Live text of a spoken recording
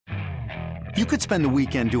You could spend the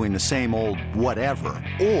weekend doing the same old whatever,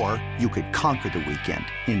 or you could conquer the weekend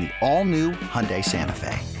in the all-new Hyundai Santa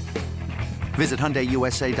Fe. Visit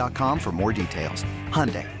HyundaiUSA.com for more details.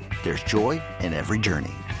 Hyundai, there's joy in every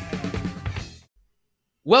journey.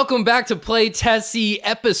 Welcome back to Play Tessie,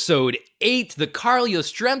 episode 8, the Carl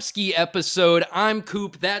Yastrzemski episode. I'm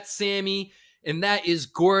Coop, that's Sammy, and that is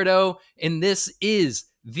Gordo, and this is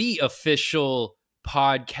the official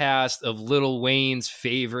podcast of Lil Wayne's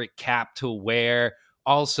favorite cap to wear,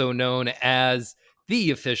 also known as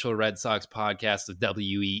the official Red Sox podcast of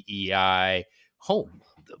WEEI, home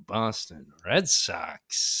of the Boston Red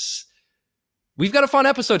Sox. We've got a fun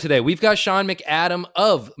episode today. We've got Sean McAdam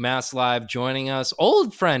of Mass Live joining us,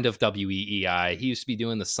 old friend of WEEI. He used to be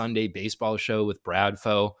doing the Sunday baseball show with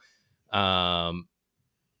Bradfo.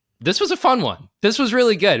 This was a fun one. This was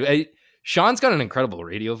really good. Sean's got an incredible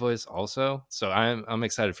radio voice also, so I'm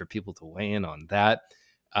excited for people to weigh in on that.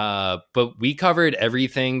 But we covered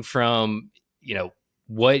everything from,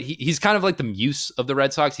 what he's kind of like the muse of the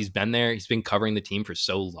Red Sox. He's been there. He's been covering the team for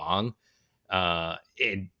so long.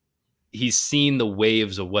 And he's seen the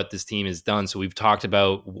waves of what this team has done. So we've talked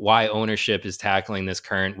about why ownership is tackling this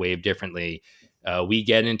current wave differently. We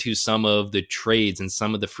get into some of the trades and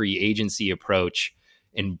some of the free agency approach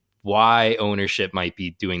and why ownership might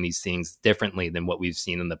be doing these things differently than what we've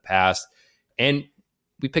seen in the past. And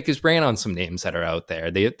we pick his brain on some names that are out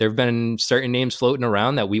there. There have been certain names floating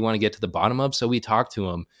around that we want to get to the bottom of, so we talk to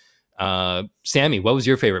him. Sammy, what was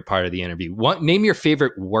your favorite part of the interview? Name your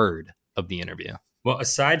favorite word of the interview. Well,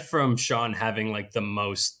 aside from Sean having like the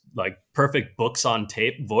most like perfect books on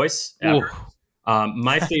tape voice ever,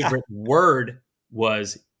 my favorite word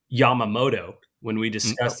was Yamamoto. When we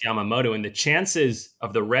discussed Yamamoto and the chances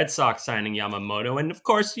of the Red Sox signing Yamamoto. And of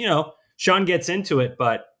course, Sean gets into it,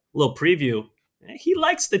 but a little preview, he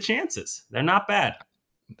likes the chances. They're not bad.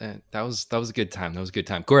 That was a good time. That was a good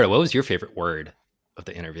time. Gordo, what was your favorite word of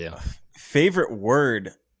the interview? Favorite word?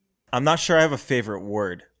 I'm not sure I have a favorite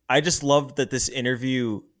word. I just loved that this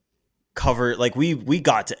interview covered, like we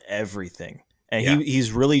got to everything. And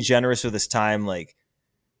he's really generous with his time. Like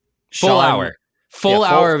Full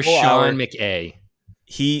hour of Sean McA.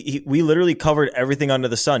 We literally covered everything under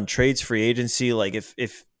the sun. Trades, free agency. Like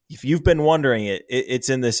if you've been wondering it's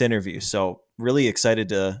in this interview. So really excited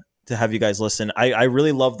to have you guys listen. I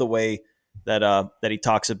really love the way that he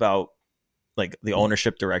talks about like the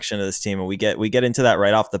ownership direction of this team, and we get into that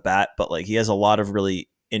right off the bat. But like he has a lot of really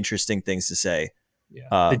interesting things to say.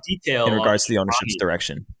 The detail in regards to the ownership's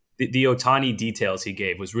direction. The Ohtani details he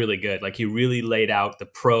gave was really good. Like he really laid out the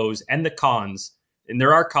pros and the cons. And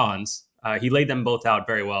there are cons. He laid them both out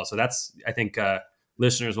very well. So I think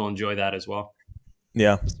listeners will enjoy that as well.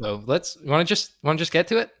 Yeah. So want to just get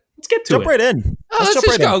to it? Let's get to jump right in. Let's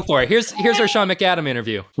just go for it. Here's our Sean McAdam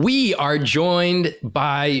interview. We are joined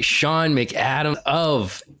by Sean McAdam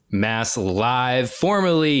of Mass Live,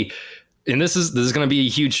 formerly, and this is going to be a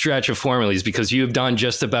huge stretch of formalities because you've done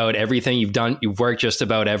just about everything. You've worked just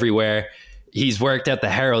about everywhere. He's worked at the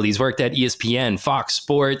Herald. He's worked at ESPN, Fox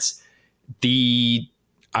Sports.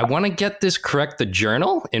 I want to get this correct, the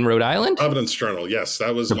Journal in Rhode Island? Providence Journal, yes.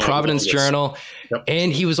 That was the Providence Journal. Yep.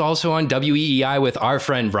 And he was also on WEEI with our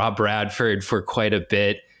friend Rob Bradford for quite a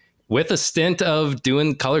bit, with a stint of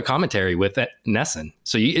doing color commentary with Nesson.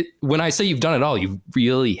 So when I say you've done it all, you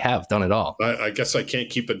really have done it all. I guess I can't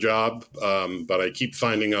keep a job, but I keep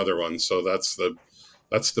finding other ones. So that's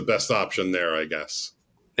the best option there, I guess.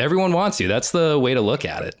 Everyone wants you. That's the way to look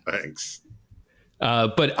at it. Thanks.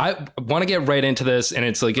 But I want to get right into this, and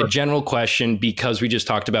it's like a general question because we just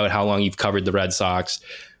talked about how long you've covered the Red Sox.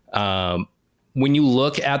 When you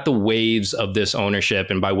look at the waves of this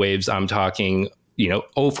ownership, and by waves, I'm talking,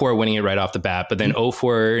 04 winning it right off the bat, but then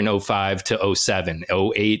 04 and 05 to 07,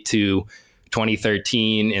 08 to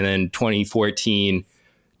 2013, and then 2014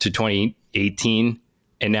 to 2018.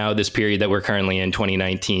 And now this period that we're currently in,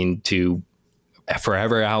 2019 to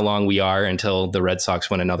forever, how long we are until the Red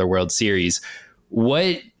Sox win another World Series.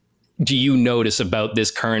 What do you notice about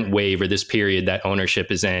this current wave or this period that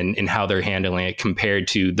ownership is in and how they're handling it compared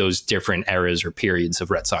to those different eras or periods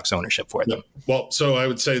of Red Sox ownership for them? Well, so I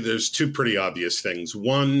would say there's two pretty obvious things.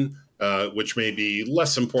 One, which may be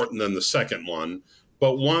less important than the second one,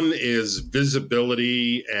 but one is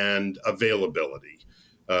visibility and availability.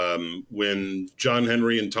 When John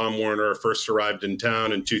Henry and Tom Warner first arrived in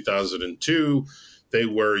town in 2002, they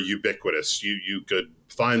were ubiquitous. You could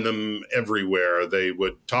find them everywhere. They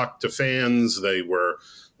would talk to fans. They were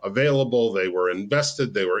available. They were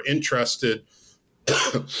invested. They were interested.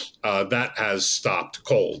 That has stopped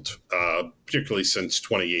cold, particularly since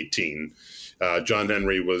 2018. John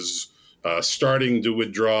Henry was starting to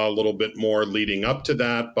withdraw a little bit more leading up to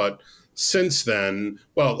that. But since then,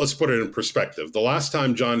 well, let's put it in perspective. The last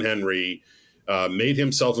time John Henry made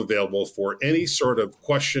himself available for any sort of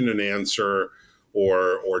question and answer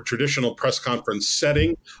or traditional press conference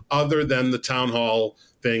setting other than the town hall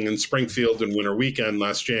thing in Springfield and Winter Weekend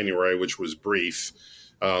last January, which was brief.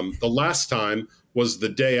 The last time was the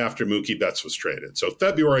day after Mookie Betts was traded. So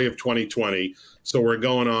February of 2020. So we're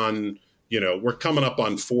going on, we're coming up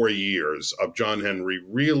on 4 years of John Henry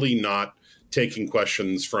really not taking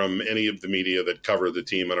questions from any of the media that cover the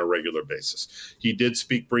team on a regular basis. He did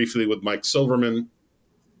speak briefly with Mike Silverman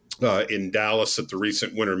in Dallas at the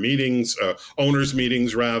recent winter meetings, owners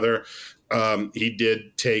meetings rather. He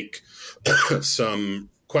did take some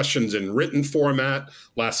questions in written format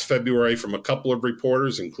last February from a couple of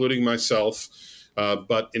reporters, including myself.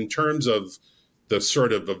 But in terms of the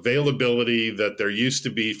sort of availability that there used to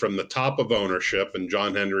be from the top of ownership, and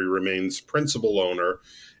John Henry remains principal owner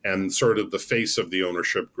and sort of the face of the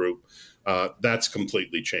ownership group, that's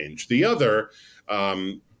completely changed. The other,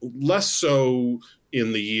 less so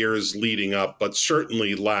in the years leading up, but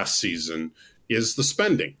certainly last season, is the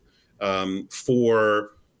spending.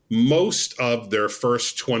 For most of their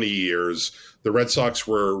first 20 years, the Red Sox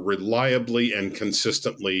were reliably and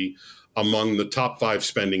consistently among the top 5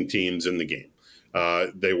 spending teams in the game.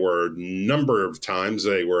 They were a number of times,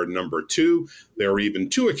 they were number 2. There were even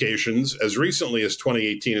 2 occasions, as recently as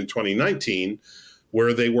 2018 and 2019,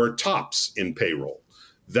 where they were tops in payroll.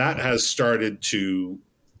 That has started to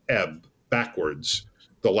ebb backwards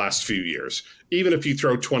the last few years. Even if you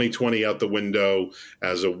throw 2020 out the window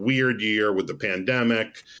as a weird year with the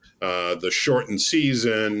pandemic, the shortened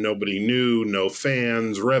season, nobody knew, no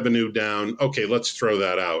fans, revenue down. Okay, let's throw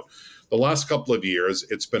that out. The last couple of years,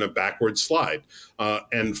 it's been a backward slide.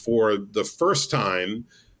 And for the first time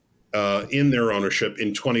in their ownership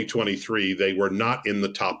in 2023, they were not in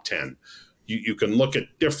the top 10. You can look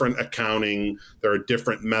at different accounting. There are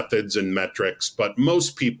different methods and metrics, but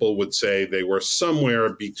most people would say they were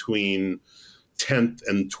somewhere between 10th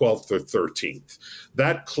and 12th or 13th.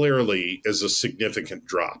 That clearly is a significant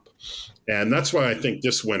drop. And that's why I think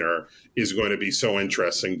this winter is going to be so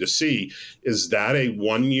interesting to see. Is that a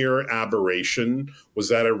one-year aberration? Was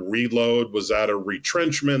that a reload? Was that a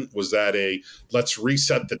retrenchment? Was that a let's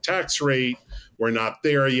reset the tax rate? We're not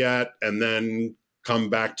there yet. And then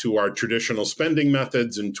come back to our traditional spending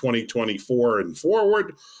methods in 2024 and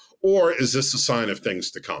forward? Or is this a sign of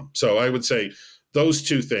things to come? So I would say those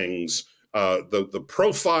two things, the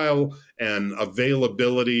profile and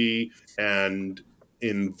availability and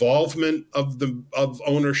involvement of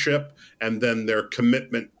ownership, and then their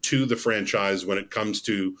commitment to the franchise when it comes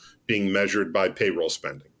to being measured by payroll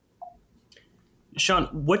spending. Sean,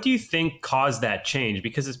 what do you think caused that change?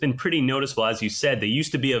 Because it's been pretty noticeable. As you said, they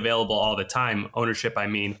used to be available all the time, ownership, I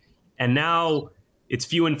mean, and now it's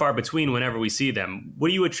few and far between whenever we see them. What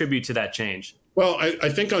do you attribute to that change? Well, I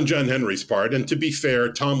think on John Henry's part, and to be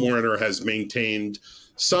fair, Tom Werner has maintained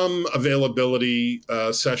some availability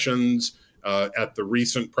sessions at the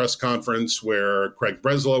recent press conference where Craig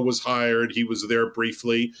Breslow was hired. He was there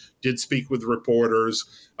briefly, did speak with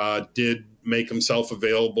reporters, did make himself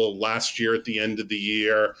available last year at the end of the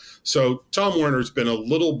year. So Tom Werner's been a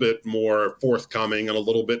little bit more forthcoming and a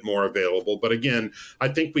little bit more available. But again, I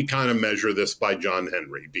think we kind of measure this by John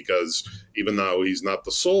Henry, because even though he's not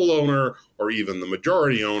the sole owner or even the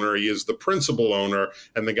majority owner, he is the principal owner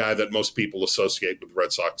and the guy that most people associate with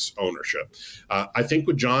Red Sox ownership. I think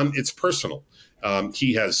with John, it's personal.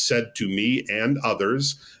 He has said to me and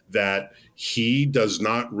others that he does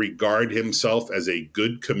not regard himself as a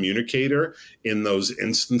good communicator in those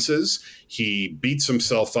instances. He beats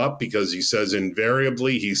himself up because he says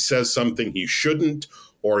invariably he says something he shouldn't,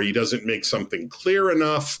 or he doesn't make something clear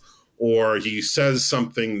enough, or he says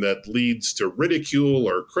something that leads to ridicule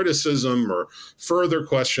or criticism or further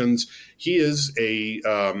questions. He is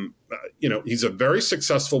he's a very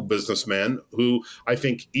successful businessman who I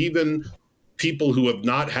think even people who have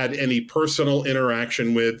not had any personal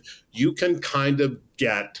interaction with, you can kind of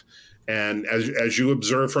get, and as you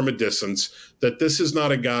observe from a distance, that this is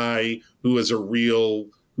not a guy who is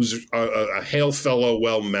who's a hail fellow,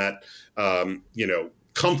 well met,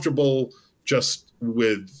 comfortable just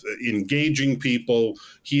with engaging people.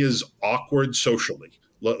 He is awkward socially.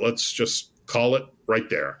 Let's just call it right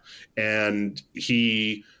there. And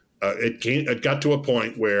it got to a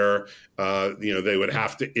point where they would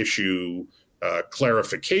have to issue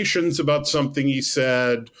clarifications about something he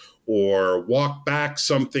said, or walk back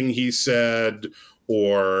something he said,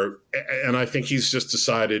 and I think he's just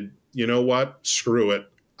decided, you know what, screw it.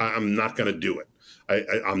 I'm not going to do it.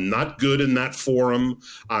 I'm not good in that forum.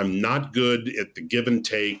 I'm not good at the give and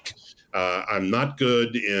take. I'm not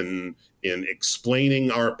good in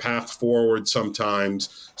explaining our path forward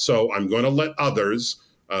sometimes. So I'm going to let others,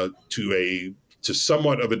 to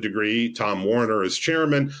somewhat of a degree, Tom Warner as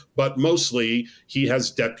chairman, but mostly he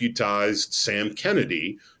has deputized Sam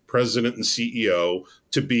Kennedy, president and CEO,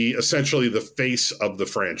 to be essentially the face of the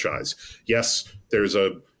franchise. Yes, there's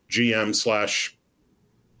a GM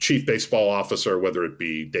 / chief baseball officer, whether it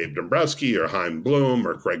be Dave Dombrowski or Chaim Bloom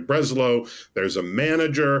or Craig Breslow. There's a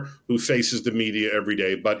manager who faces the media every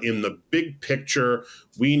day. But in the big picture,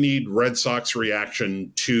 we need Red Sox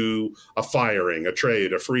reaction to a firing, a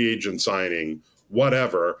trade, a free agent signing,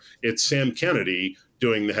 whatever. It's Sam Kennedy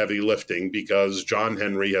doing the heavy lifting because John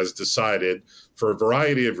Henry has decided, for a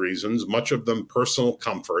variety of reasons, much of them personal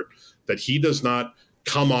comfort, that he does not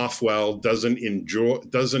come off well, doesn't enjoy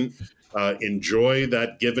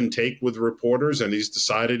that give and take with reporters, and he's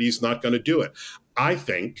decided he's not going to do it. I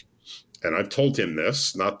think, and I've told him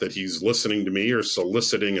this, not that he's listening to me or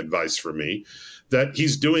soliciting advice from me, that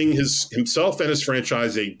he's doing himself and his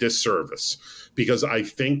franchise a disservice, because I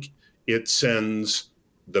think it sends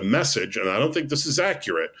the message, and I don't think this is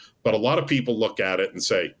accurate, but a lot of people look at it and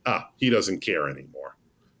say, he doesn't care anymore.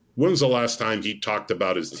 When was the last time he talked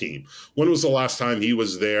about his team? When was the last time he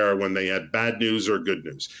was there when they had bad news or good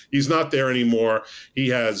news? He's not there anymore. He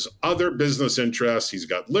has other business interests. He's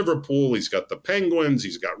got Liverpool. He's got the Penguins.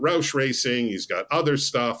 He's got Roush Racing. He's got other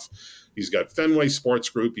stuff. He's got Fenway Sports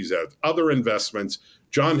Group. He's had other investments.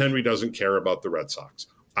 John Henry doesn't care about the Red Sox.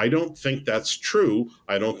 I don't think that's true.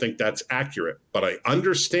 I don't think that's accurate. But I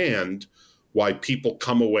understand why people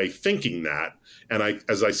come away thinking that. And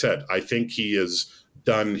as I said, I think he has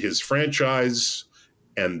done his franchise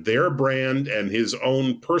and their brand and his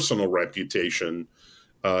own personal reputation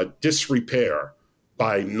disrepair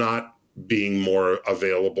by not being more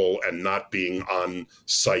available and not being on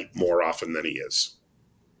site more often than he is.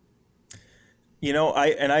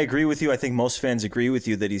 I agree with you. I think most fans agree with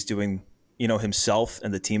you that he's doing, himself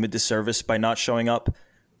and the team a disservice by not showing up,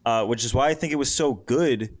 which is why I think it was so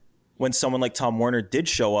good when someone like Tom Warner did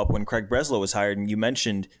show up when Craig Breslow was hired. And you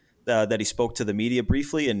mentioned that he spoke to the media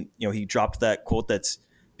briefly, and he dropped that quote that's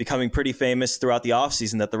becoming pretty famous throughout the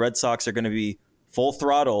offseason, that the Red Sox are going to be full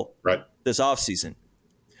throttle this offseason.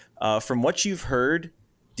 From what you've heard,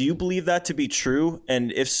 do you believe that to be true?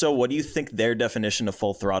 And if so, what do you think their definition of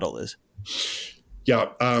full throttle is? Yeah,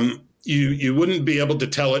 you wouldn't be able to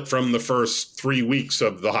tell it from the first 3 weeks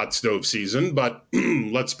of the hot stove season, but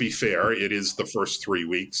let's be fair, it is the first 3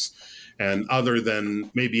 weeks. And other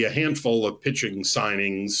than maybe a handful of pitching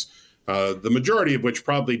signings, the majority of which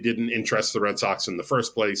probably didn't interest the Red Sox in the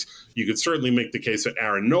first place, you could certainly make the case that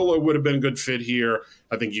Aaron Nola would have been a good fit here.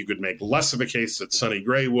 I think you could make less of a case that Sonny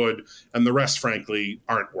Gray would, and the rest, frankly,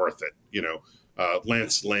 aren't worth it.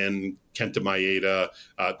 Lance Lynn, Kenta Maeda,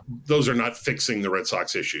 those are not fixing the Red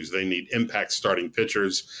Sox issues. They need impact starting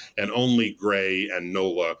pitchers, and only Gray and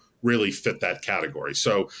Nola really fit that category.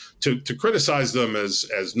 So to criticize them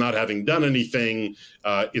as not having done anything,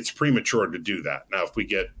 it's premature to do that. Now, if we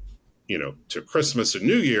get to Christmas and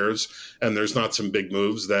New Year's and there's not some big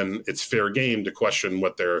moves, then it's fair game to question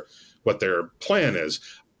what their plan is.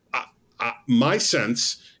 My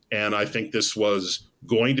sense, and I think this was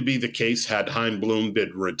going to be the case had Chaim Bloom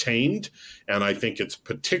been retained, and I think it's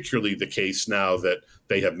particularly the case now that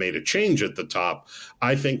they have made a change at the top.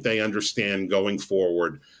 I think they understand going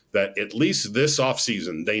forward that at least this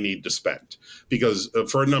offseason they need to spend, because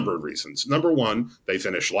for a number of reasons. Number one, they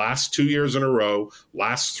finished last 2 years in a row,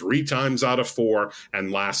 last 3 times out of 4,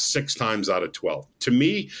 and last 6 times out of 12. To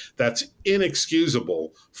me, that's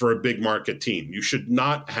inexcusable for a big market team. You should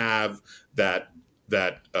not have that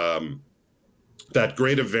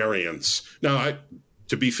great of variance. Now,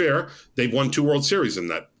 to be fair, they've won 2 World Series in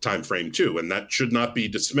that time frame too, and that should not be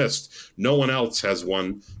dismissed. No one else has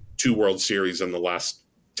won 2 World Series in the last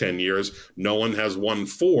 10 years. No one has won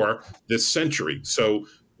 4 this century. So,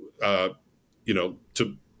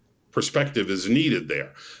 perspective is needed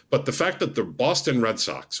there. But the fact that the Boston Red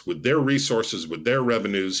Sox, with their resources, with their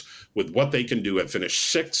revenues, with what they can do, have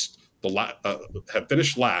finished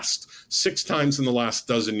last 6 times in the last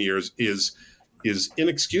dozen years is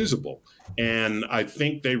inexcusable. And I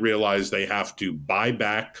think they realize they have to buy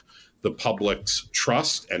back the public's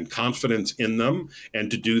trust and confidence in them. And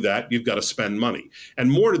to do that, you've got to spend money. And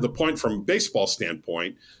more to the point, from a baseball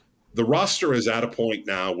standpoint, the roster is at a point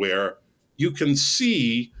now where you can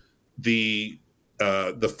see the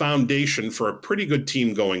foundation for a pretty good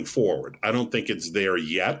team going forward. I don't think it's there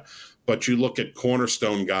yet, but you look at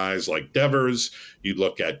cornerstone guys like Devers, you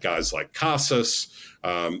look at guys like Casas,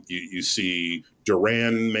 you see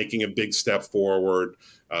Duran making a big step forward.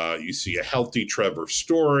 You see a healthy Trevor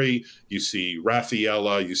Story. You see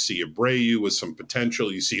Rafaela. You see Abreu with some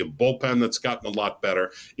potential. You see a bullpen that's gotten a lot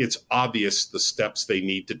better. It's obvious the steps they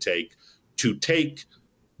need to take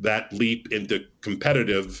that leap into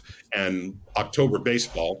competitive and October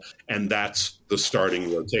baseball, and that's the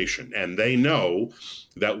starting rotation. And they know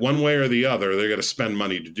that one way or the other, they're going to spend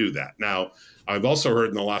money to do that. Now, I've also heard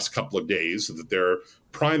in the last couple of days that their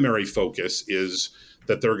primary focus is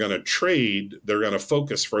that they're going to trade. They're going to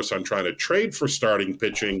focus first on trying to trade for starting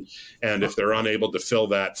pitching. And if they're unable to fill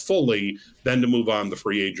that fully, then to move on the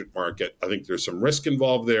free agent market. I think there's some risk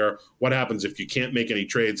involved there. What happens if you can't make any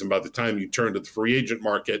trades and by the time you turn to the free agent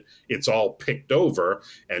market, it's all picked over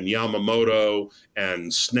and Yamamoto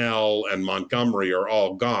and Snell and Montgomery are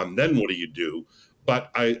all gone? Then what do you do? But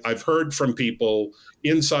I've heard from people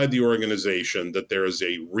inside the organization that there is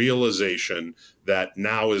a realization that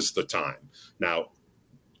now is the time. Now,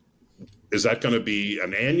 is that going to be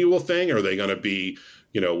an annual thing? Are they going to be,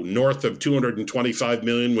 north of $225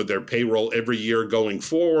 million with their payroll every year going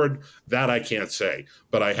forward? That I can't say.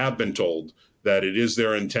 But I have been told that it is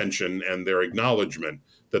their intention and their acknowledgement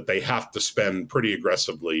that they have to spend pretty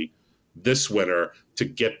aggressively this winter to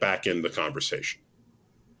get back in the conversation.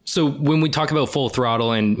 So when we talk about full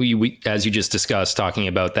throttle, and we, as you just discussed, talking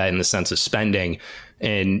about that in the sense of spending,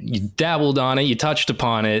 and you dabbled on it, you touched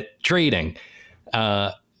upon it, trading,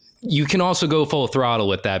 you can also go full throttle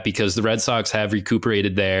with that because the Red Sox have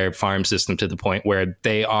recuperated their farm system to the point where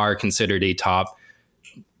they are considered a top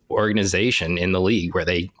organization in the league, where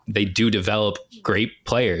they do develop great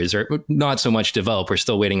players, or not so much develop. We're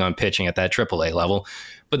still waiting on pitching at that AAA level,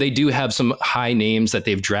 but they do have some high names that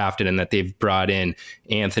they've drafted and that they've brought in.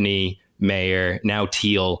 Anthony, Mayer, now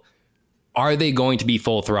Teal. Are they going to be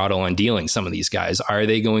full throttle on dealing some of these guys? Are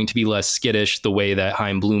they going to be less skittish the way that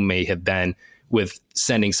Chaim Bloom may have been with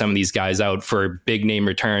sending some of these guys out for big name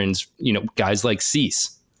returns, guys like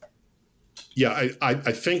Cease? Yeah, I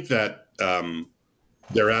think that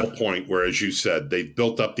they're at a point where, as you said, they've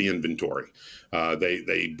built up the inventory.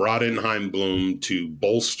 They brought in Chaim Bloom to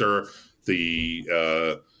bolster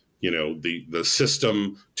the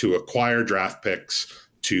system, to acquire draft picks,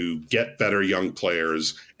 to get better young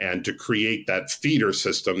players, and to create that feeder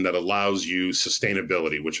system that allows you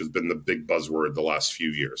sustainability, which has been the big buzzword the last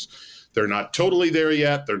few years. They're not totally there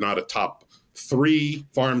yet. They're not a top 3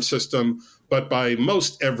 farm system, but by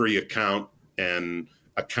most every account and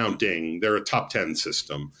accounting, they're a top 10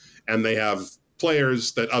 system, and they have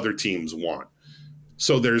players that other teams want.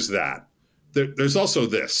 So there's that. There's also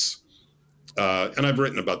this, and I've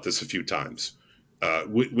written about this a few times.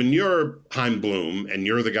 When you're Chaim Bloom and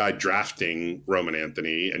you're the guy drafting Roman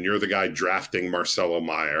Anthony and you're the guy drafting Marcelo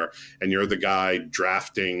Meyer and you're the guy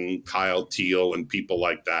drafting Kyle Teal and people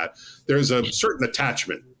like that, there's a certain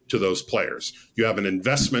attachment to those players. You have an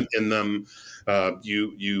investment in them.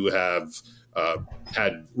 You have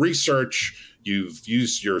had research. You've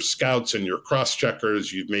used your scouts and your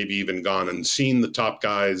cross-checkers. You've maybe even gone and seen the top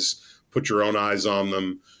guys, put your own eyes on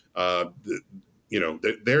them.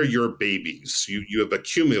 They're your babies. You have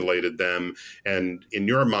accumulated them. And in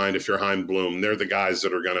your mind, if you're Chaim Bloom, they're the guys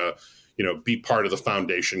that are going to, be part of the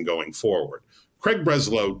foundation going forward. Craig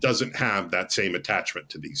Breslow doesn't have that same attachment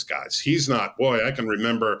to these guys. He's not, I can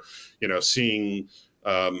remember, seeing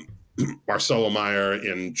Marcelo Meyer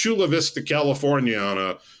in Chula Vista, California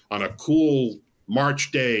on a cool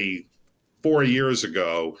March day 4 years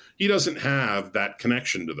ago. He doesn't have that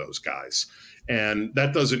connection to those guys. And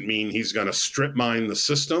that doesn't mean he's going to strip mine the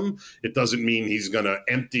system. It doesn't mean he's going to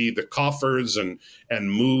empty the coffers and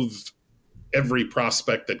move every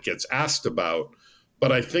prospect that gets asked about.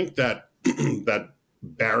 But I think that that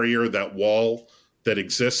barrier, that wall that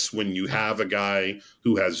exists when you have a guy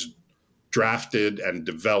who has drafted and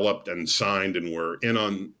developed and signed and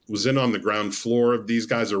was in on the ground floor of these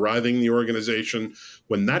guys arriving in the organization,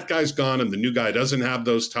 when that guy's gone and the new guy doesn't have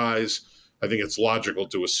those ties, I think it's logical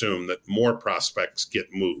to assume that more prospects get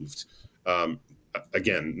moved.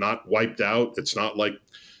 Again, not wiped out. It's not like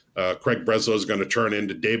Craig Breslow is going to turn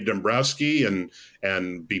into Dave Dombrowski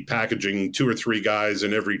and be packaging 2 or 3 guys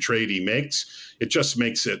in every trade he makes. It just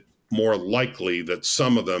makes it more likely that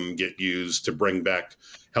some of them get used to bring back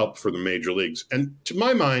help for the major leagues. And to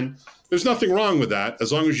my mind, there's nothing wrong with that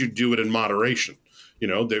as long as you do it in moderation.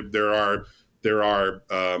 There are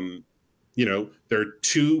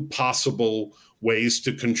 2 possible ways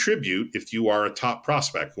to contribute if you are a top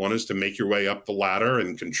prospect. One is to make your way up the ladder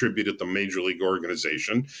and contribute at the major league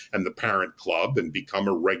organization and the parent club and become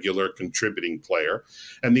a regular contributing player.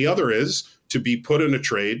 And the other is to be put in a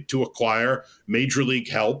trade to acquire major league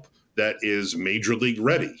help that is major league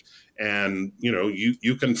ready. And,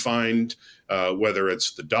 you can find whether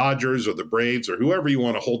it's the Dodgers or the Braves or whoever you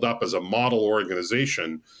want to hold up as a model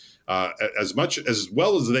organization, as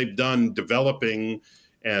well as they've done developing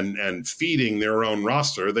and feeding their own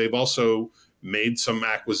roster, they've also made some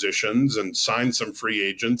acquisitions and signed some free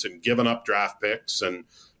agents and given up draft picks and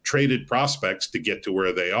traded prospects to get to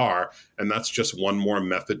where they are. And that's just one more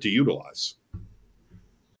method to utilize.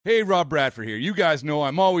 Hey, Rob Bradford here. You guys know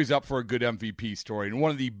I'm always up for a good MVP story, and one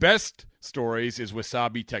of the best stories is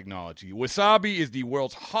Wasabi Technology. Wasabi is the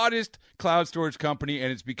world's hottest cloud storage company,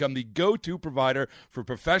 and it's become the go-to provider for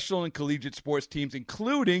professional and collegiate sports teams,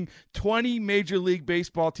 including 20 Major League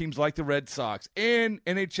Baseball teams like the Red Sox and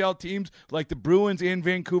NHL teams like the Bruins and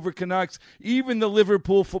Vancouver Canucks. Even the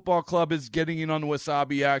Liverpool Football Club is getting in on the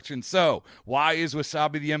Wasabi action. So, why is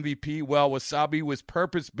Wasabi the MVP? Well, Wasabi was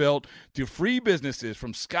purpose-built to free businesses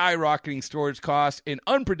from skyrocketing storage costs and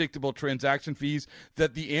unpredictable transaction fees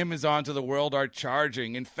that the Amazons of the world are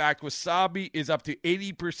charging. In fact, Wasabi is up to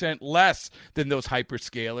 80% less than those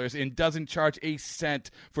hyperscalers and doesn't charge a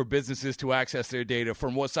cent for businesses to access their data.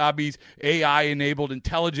 From Wasabi's AI-enabled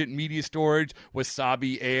intelligent media storage,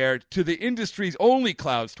 Wasabi Air, to the industry's only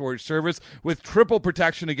cloud storage service with triple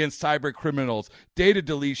protection against cyber criminals, data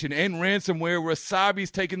deletion, and ransomware,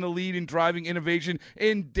 Wasabi's taken the lead in driving innovation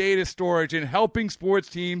in data storage and helping sports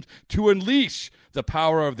teams to unleash the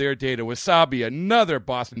power of their data. Wasabi, another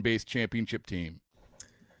Boston-based championship team.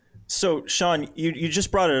 So, Sean, you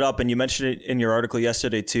just brought it up, and you mentioned it in your article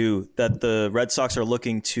yesterday too, that the Red Sox are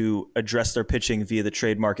looking to address their pitching via the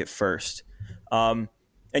trade market first. And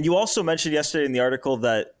you also mentioned yesterday in the article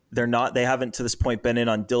that they haven't to this point been in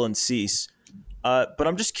on Dylan Cease. But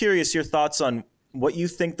I'm just curious your thoughts on what you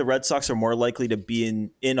think the Red Sox are more likely to be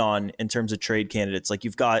in on in terms of trade candidates. Like,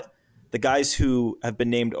 you've got the guys who have been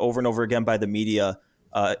named over and over again by the media,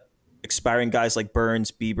 expiring guys like Burns,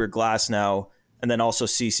 Bieber, Glasnow, and then also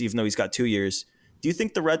Cease, even though he's got 2 years. Do you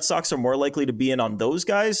think the Red Sox are more likely to be in on those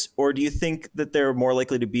guys, or do you think that they're more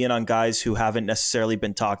likely to be in on guys who haven't necessarily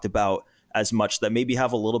been talked about as much, that maybe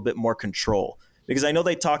have a little bit more control? Because I know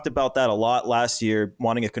they talked about that a lot last year,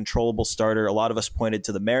 wanting a controllable starter. A lot of us pointed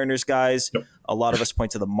to the Mariners guys. Yep. A lot of us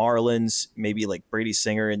point to the Marlins, maybe like Brady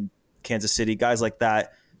Singer in Kansas City, guys like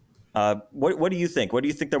that. What do you think? What do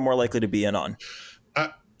you think they're more likely to be in on?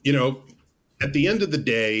 At the end of the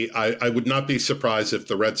day, I would not be surprised if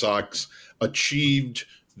the Red Sox achieved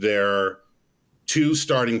their 2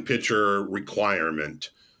 starting pitcher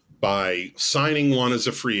requirement by signing one as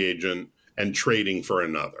a free agent and trading for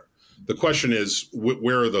another. The question is,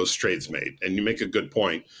 where are those trades made? And you make a good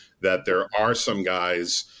point that there are some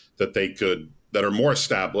guys that that are more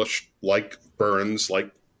established, like Burns,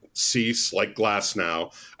 like Cease, like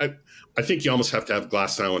Glasnow. I think you almost have to have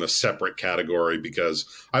Glasnow in a separate category, because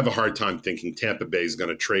I have a hard time thinking Tampa Bay is going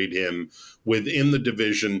to trade him within the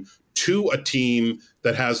division to a team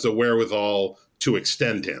that has the wherewithal to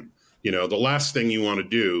extend him. The last thing you want to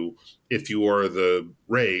do if you are the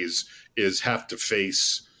Rays is have to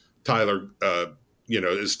face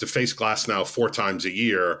is to face Glasnow 4 times a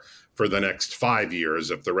year for the next 5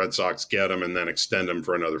 years if the Red Sox get him and then extend him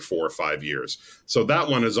for another 4 or 5 years. So that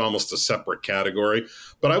one is almost a separate category.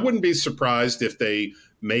 But I wouldn't be surprised if they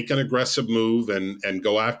make an aggressive move and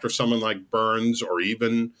go after someone like Burns or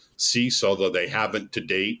even Cease, although they haven't to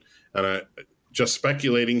date. And just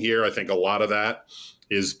speculating here, I think a lot of that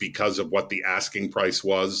is because of what the asking price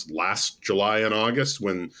was last July and August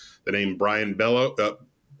when the name Brian Bayo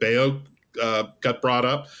got brought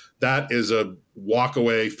up. That is a walk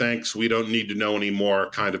away, thanks, we don't need to know anymore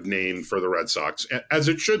kind of name for the Red Sox, as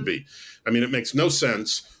it should be. I mean, it makes no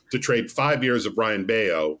sense to trade 5 years of Brian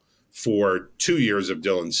Bayo for 2 years of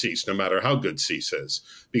Dylan Cease, no matter how good Cease is,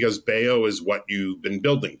 because Bayo is what you've been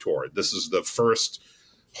building toward. This is the first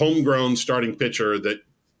homegrown starting pitcher that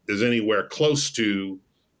is anywhere close to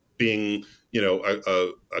being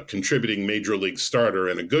a contributing major league starter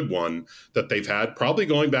and a good one that they've had probably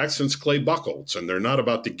going back since Clay Buchholz, and they're not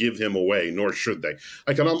about to give him away, nor should they.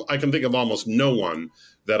 I can think of almost no one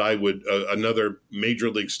that I would another major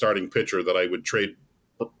league starting pitcher that I would trade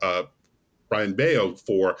Brian Bayo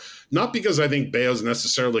for, not because I think Bayo's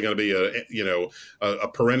necessarily going to be a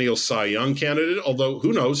perennial Cy Young candidate, although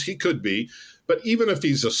who knows, he could be. But even if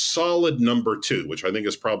he's a solid number 2, which I think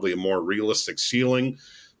is probably a more realistic ceiling,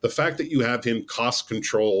 the fact that you have him cost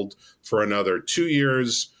controlled for another 2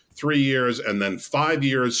 years, 3 years, and then 5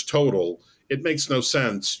 years total, it makes no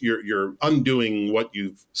sense. You're undoing what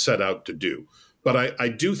you've set out to do. But I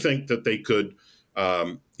do think that they could,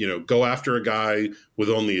 go after a guy with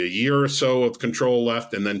only a year or so of control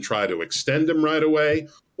left and then try to extend him right away.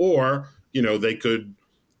 Or, they could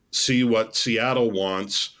see what Seattle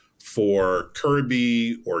wants for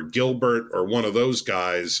Kirby or Gilbert or one of those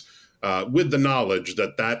guys, with the knowledge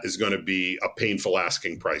that that is going to be a painful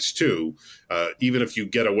asking price too. Even if you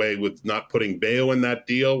get away with not putting Bayo in that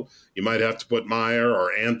deal, you might have to put Meyer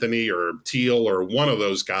or Anthony or Teal or one of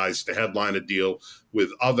those guys to headline a deal with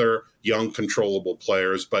other young controllable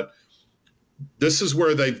players. But this is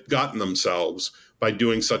where they've gotten themselves by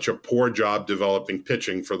doing such a poor job developing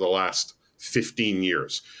pitching for the last 15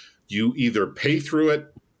 years. You either pay for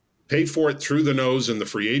it through the nose in the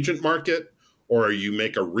free agent market, or you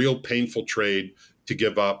make a real painful trade to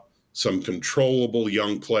give up some controllable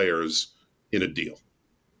young players in a deal.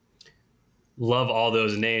 Love all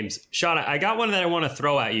those names. Sean, I got one that I want to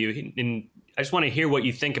throw at you, and I just want to hear what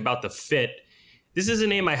you think about the fit. This is a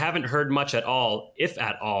name I haven't heard much at all, if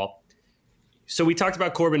at all. So we talked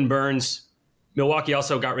about Corbin Burns. Milwaukee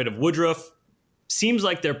also got rid of Woodruff. Seems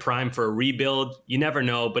like they're primed for a rebuild. You never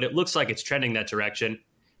know, but it looks like it's trending that direction.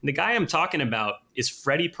 And the guy I'm talking about is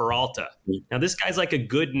Freddie Peralta. Now, this guy's like a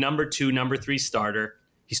good number 2, number 3 starter.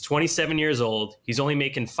 He's 27 years old. He's only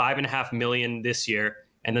making $5.5 million this year.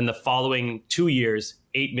 And then the following 2 years,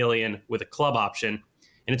 $8 million with a club option.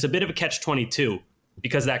 And it's a bit of a catch-22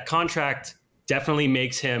 because that contract definitely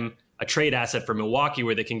makes him a trade asset for Milwaukee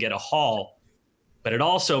where they can get a haul. But it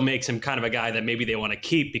also makes him kind of a guy that maybe they want to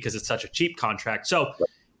keep because it's such a cheap contract. So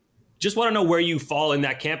just want to know where you fall in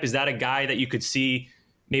that camp. Is that a guy that you could see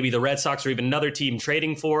maybe the Red Sox or even another team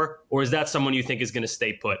trading for? Or is that someone you think is going to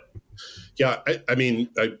stay put? Yeah, I mean,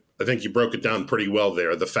 I think you broke it down pretty well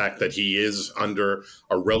there. The fact that he is under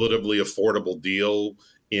a relatively affordable deal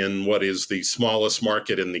in what is the smallest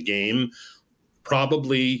market in the game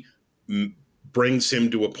probably brings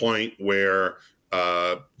him to a point where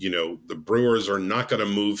the Brewers are not going to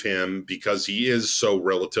move him because he is so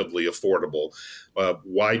relatively affordable.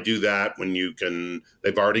 Why do that when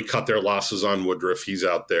they've already cut their losses on Woodruff. He's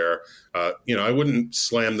out there. I wouldn't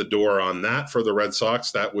slam the door on that for the Red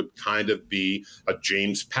Sox. That would kind of be a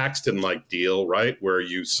James Paxton-like deal, right? Where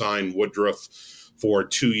you sign Woodruff for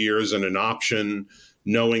 2 years and an option,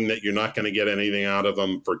 knowing that you're not going to get anything out of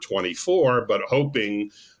him for 24, but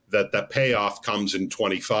hoping that the payoff comes in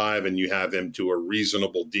 25 and you have him to a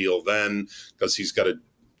reasonable deal then, because he's got to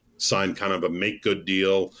sign kind of a make good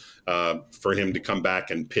deal for him to come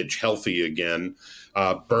back and pitch healthy again.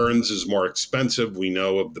 Burns is more expensive. We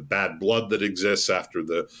know of the bad blood that exists after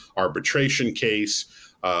the arbitration case.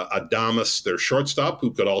 Adames, their shortstop,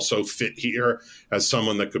 who could also fit here as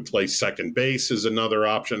someone that could play second base, is another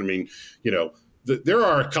option. I mean, there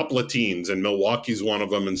are a couple of teams, and Milwaukee's one of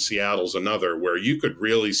them, and Seattle's another, where you could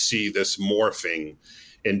really see this morphing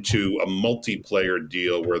into a multiplayer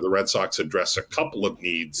deal where the Red Sox address a couple of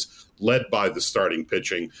needs led by the starting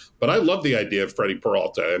pitching. But I love the idea of Freddie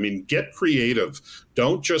Peralta. I mean, get creative.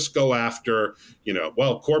 Don't just go after,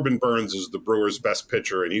 Corbin Burns is the Brewers' best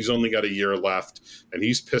pitcher, and he's only got a year left, and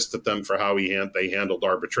he's pissed at them for how they handled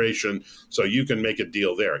arbitration, so you can make a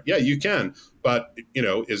deal there. Yeah, you can. But,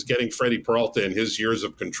 is getting Freddie Peralta in his years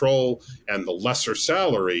of control and the lesser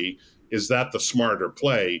salary, is that the smarter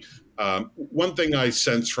play? One thing I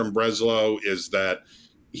sense from Breslow is that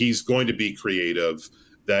he's going to be creative,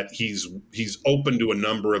 that he's open to a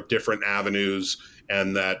number of different avenues,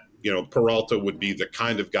 and that, Peralta would be the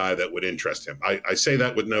kind of guy that would interest him. I say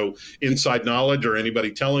that with no inside knowledge or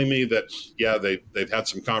anybody telling me that, yeah, they've had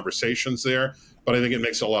some conversations there, but I think it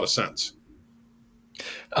makes a lot of sense.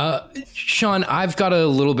 Sean, I've got a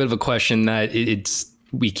little bit of a question that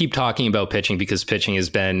we keep talking about pitching because pitching has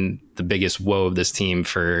been the biggest woe of this team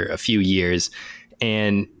for a few years.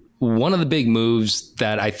 And one of the big moves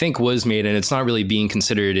that I think was made, and it's not really being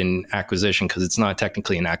considered an acquisition because it's not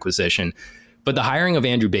technically an acquisition, but the hiring of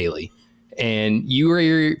Andrew Bailey. And you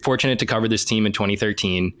were fortunate to cover this team in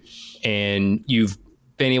 2013, and you've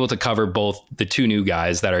been able to cover both the two new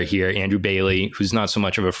guys that are here, Andrew Bailey, who's not so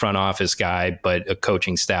much of a front office guy, but a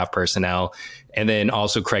coaching staff personnel, and then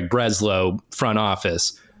also Craig Breslow, front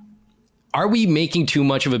office. Are we making too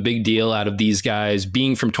much of a big deal out of these guys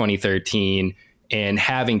being from 2013 and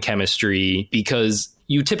having chemistry? Because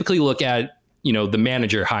you typically look at, the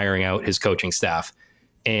manager hiring out his coaching staff,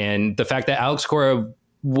 and the fact that Alex Cora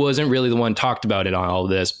wasn't really the one talked about in all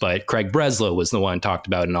of this, but Craig Breslow was the one talked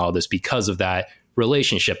about in all of this because of that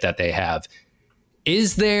relationship that they have.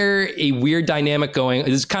 Is there a weird dynamic going?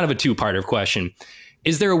 This is kind of a two-parter question.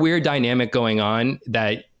 Is there a weird dynamic going on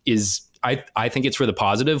that is, I think it's for the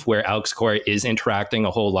positive, where Alex Cora is interacting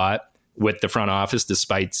a whole lot with the front office,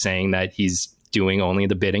 despite saying that he's doing only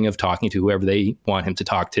the bidding of talking to whoever they want him to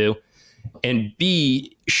talk to? And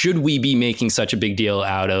B, should we be making such a big deal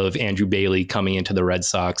out of Andrew Bailey coming into the Red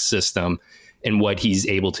Sox system and what he's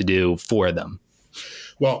able to do for them?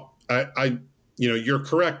 Well, You're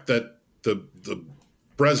correct that the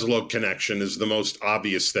Breslow connection is the most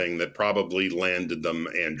obvious thing that probably landed them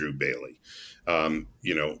Andrew Bailey.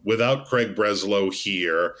 Without Craig Breslow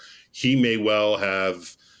here, he may well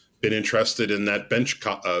have been interested in that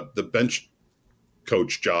the bench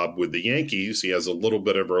coach job with the Yankees. He has a little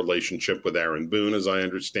bit of a relationship with Aaron Boone, as I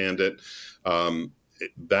understand it.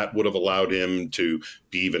 That would have allowed him to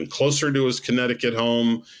be even closer to his Connecticut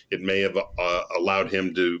home. It may have allowed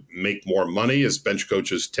him to make more money, as bench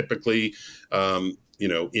coaches typically,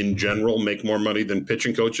 in general, make more money than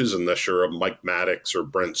pitching coaches, unless you're a Mike Maddox or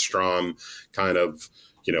Brent Strom kind of,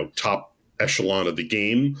 top echelon of the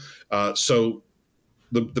game. So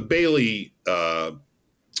the Bailey,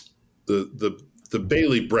 the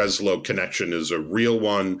Bailey-Breslow connection is a real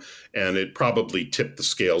one, and it probably tipped the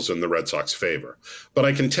scales in the Red Sox favor. But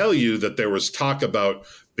I can tell you that there was talk about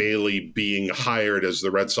Bailey being hired as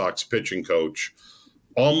the Red Sox pitching coach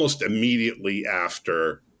almost immediately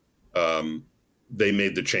after they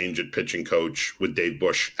made the change at pitching coach with Dave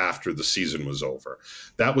Bush after the season was over.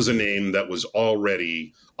 That was a name that was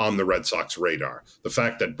already on the Red Sox radar. The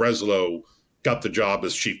fact that Breslow got the job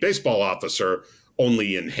as chief baseball officer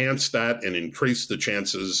only enhanced that and increased the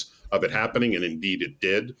chances of it happening, and indeed it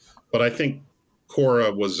did. But I think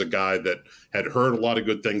Cora was a guy that had heard a lot of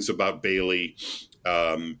good things about Bailey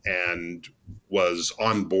and was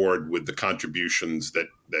on board with the contributions that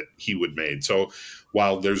he would make. So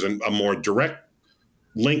while there's a more direct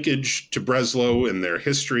linkage to Breslow in their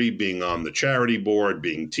history, being on the charity board,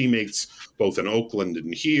 being teammates both in Oakland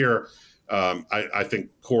and here, I think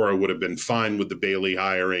Cora would have been fine with the Bailey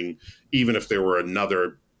hiring, even if there were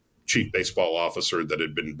another chief baseball officer that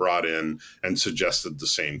had been brought in and suggested the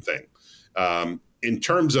same thing. In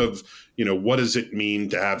terms of, what does it mean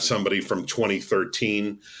to have somebody from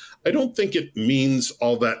 2013? I don't think it means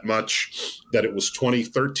all that much that it was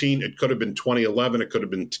 2013. It could have been 2011. It could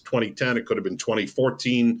have been 2010. It could have been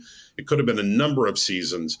 2014. It could have been a number of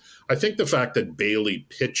seasons. I think the fact that Bailey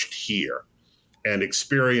pitched here and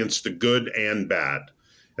experienced the good and bad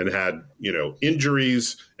and had,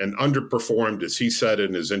 injuries and underperformed, as he said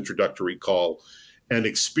in his introductory call, and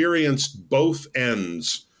experienced both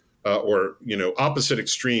ends or opposite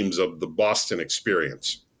extremes of the Boston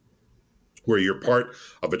experience, where you're part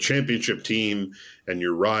of a championship team and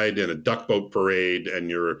you ride in a duck boat parade and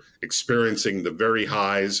you're experiencing the very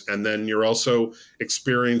highs, and then you're also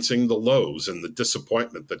experiencing the lows and the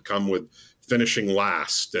disappointment that come with finishing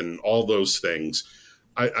last and all those things.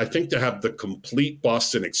 I think to have the complete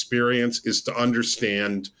Boston experience is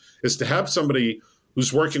to have somebody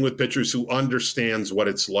who's working with pitchers who understands what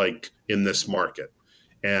it's like in this market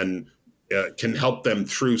and can help them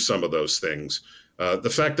through some of those things. The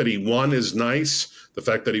fact that he won is nice. The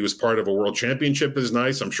fact that he was part of a world championship is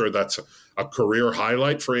nice. I'm sure that's a career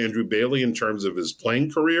highlight for Andrew Bailey in terms of his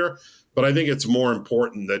playing career. But I think it's more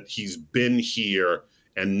important that he's been here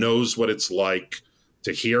and knows what it's like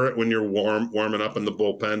to hear it when you're warming up in the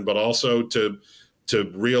bullpen, but also to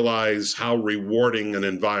realize how rewarding an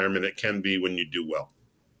environment it can be when you do well.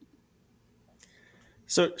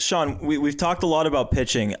 So, Sean, we've talked a lot about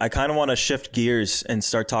pitching. I kind of want to shift gears and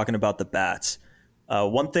start talking about the bats.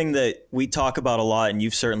 One thing that we talk about a lot, and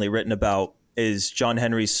you've certainly written about, is John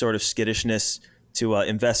Henry's sort of skittishness to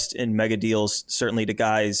invest in mega deals, certainly to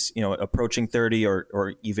guys, approaching 30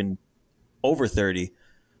 or even over 30.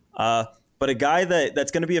 But a guy that's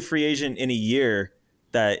going to be a free agent in a year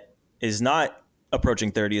that is not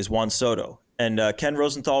approaching 30 is Juan Soto. And Ken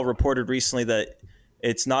Rosenthal reported recently that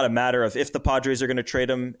it's not a matter of if the Padres are going to trade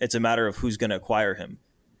him, it's a matter of who's going to acquire him.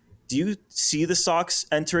 Do you see the Sox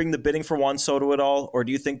entering the bidding for Juan Soto at all, or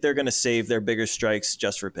do you think they're going to save their bigger strikes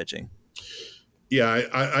just for pitching? Yeah,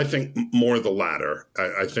 I think more the latter.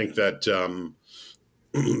 I think that,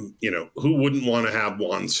 who wouldn't want to have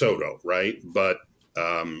Juan Soto, right? But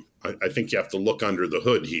I think you have to look under the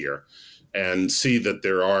hood here and see that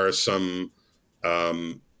there are some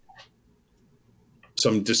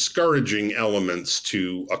discouraging elements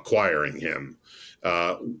to acquiring him.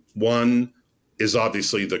 One is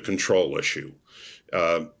obviously the control issue.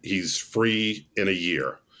 He's free in a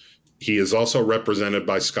year. He is also represented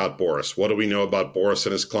by Scott Boras. What do we know about Boras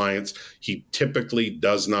and his clients? He typically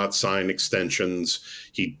does not sign extensions.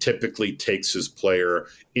 He typically takes his player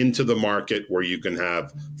into the market where you can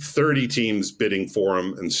have 30 teams bidding for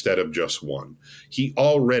him instead of just one. He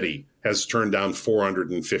already has turned down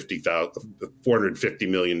 $450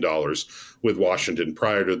 million with Washington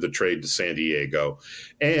prior to the trade to San Diego.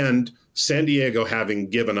 And San Diego having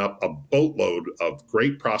given up a boatload of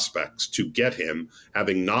great prospects to get him,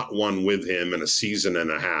 having not won with him in a season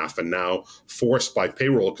and a half, and now forced by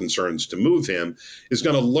payroll concerns to move him, is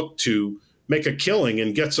going to look to make a killing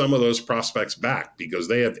and get some of those prospects back, because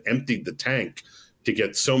they have emptied the tank to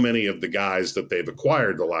get so many of the guys that they've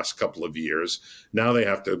acquired the last couple of years. Now they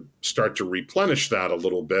have to start to replenish that a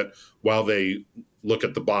little bit while they look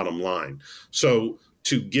at the bottom line. So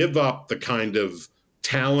to give up the kind of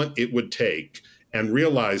talent it would take and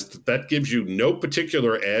realize that that gives you no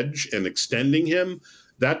particular edge in extending him,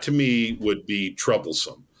 that to me would be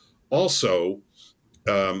troublesome. Also,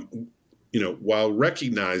 while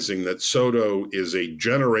recognizing that Soto is a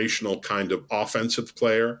generational kind of offensive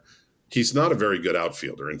player, he's not a very good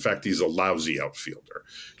outfielder. In fact, he's a lousy outfielder.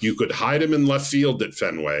 You could hide him in left field at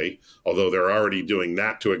Fenway, although they're already doing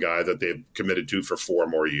that to a guy that they've committed to for 4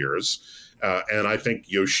 more years. And I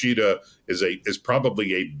think Yoshida is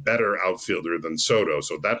probably a better outfielder than Soto,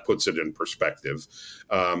 so that puts it in perspective.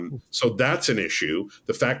 So that's an issue.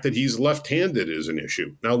 The fact that he's left-handed is an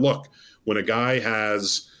issue. Now, look, when a guy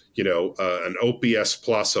has an OPS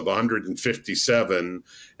plus of 157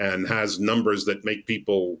 and has numbers that make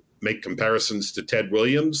people make comparisons to Ted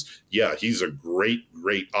Williams, yeah, he's a great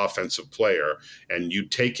offensive player, and you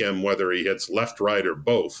take him whether he hits left, right, or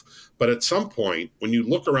both. But at some point, when you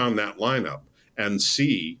look around that lineup and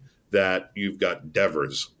see that you've got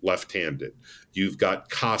Devers left-handed, you've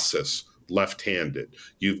got Casas left-handed,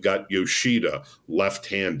 you've got Yoshida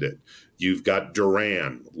left-handed, you've got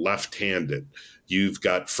Duran left-handed, you've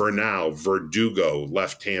got, for now, Verdugo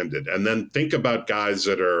left-handed. And then think about guys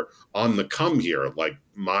that are on the come here, like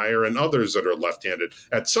Meyer and others that are left-handed.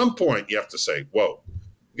 At some point, you have to say, whoa,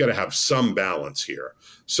 you got to have some balance here.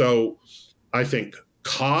 So I think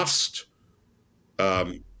cost,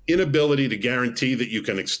 inability to guarantee that you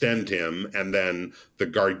can extend him, and then the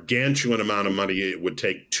gargantuan amount of money it would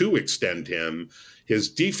take to extend him, his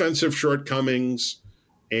defensive shortcomings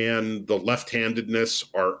and the left-handedness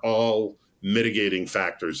are all mitigating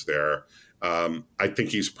factors there. I think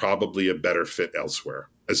he's probably a better fit elsewhere.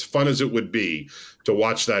 As fun as it would be to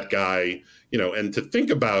watch that guy, and to think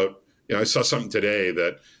about, I saw something today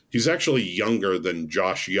that he's actually younger than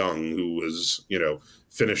Josh Young, who was,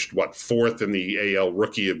 finished 4th in the AL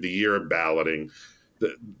Rookie of the Year balloting.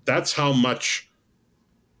 That's how much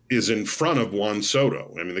is in front of Juan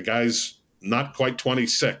Soto. I mean, the guy's not quite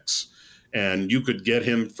 26. And you could get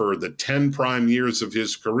him for the 10 prime years of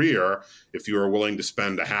his career if you were willing to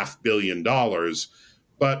spend $500 million.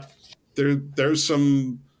 But there's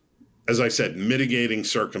some, as I said, mitigating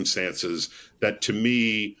circumstances that to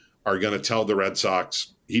me are going to tell the Red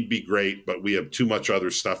Sox, he'd be great, but we have too much other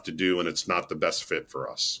stuff to do, and it's not the best fit for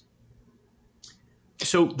us.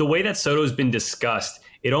 So the way that Soto's been discussed,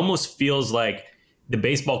 it almost feels like the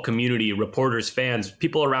baseball community, reporters, fans,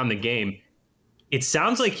 people around the game, it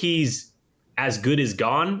sounds like he's as good as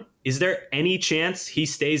gone. Is there any chance he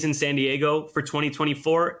stays in San Diego for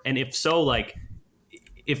 2024? And if so,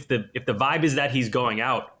 if the vibe is that he's going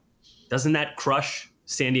out, doesn't that crush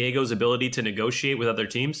San Diego's ability to negotiate with other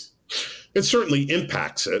teams? It certainly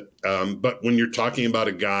impacts it. But when you're talking about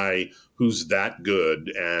a guy who's that good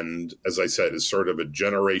and, as I said, is sort of a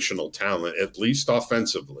generational talent, at least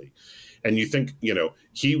offensively, and you think,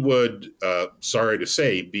 he would, sorry to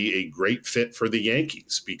say, be a great fit for the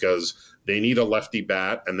Yankees, because they need a lefty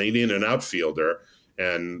bat and they need an outfielder,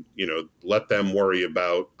 and, let them worry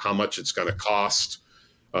about how much it's going to cost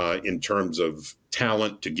in terms of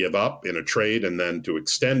talent to give up in a trade, and then to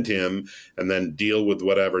extend him, and then deal with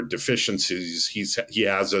whatever deficiencies he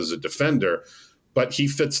has as a defender. But he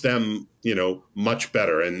fits them, much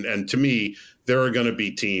better. And to me, there are going to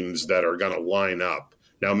be teams that are going to line up.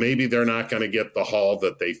 Now, maybe they're not going to get the haul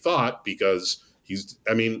that they thought, because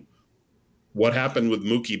what happened with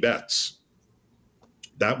Mookie Betts?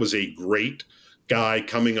 That was a great guy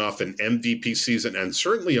coming off an MVP season, and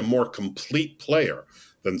certainly a more complete player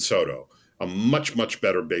than Soto. A much, much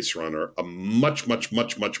better base runner, a much, much,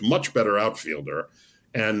 much, much, much better outfielder.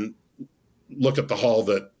 And look at the haul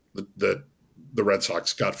that the Red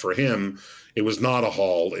Sox got for him. It was not a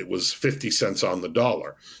haul. It was 50 cents on the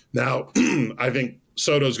dollar. Now, I think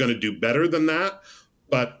Soto's going to do better than that,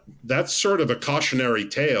 but that's sort of a cautionary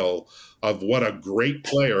tale of what a great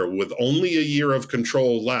player with only a year of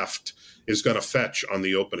control left is going to fetch on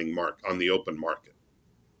the open market.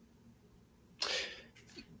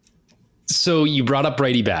 So you brought up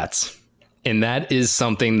righty bats, and that is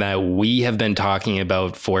something that we have been talking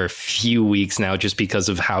about for a few weeks now, just because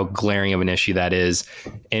of how glaring of an issue that is.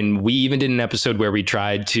 And we even did an episode where we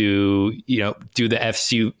tried to, do the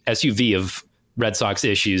SUV of Red Sox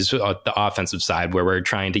issues on the offensive side where we're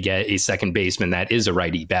trying to get a second baseman that is a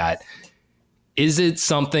righty bat. Is it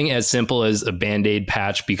something as simple as a Band-Aid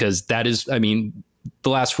patch? Because that is, I mean, the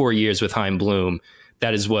last 4 years with Chaim Bloom,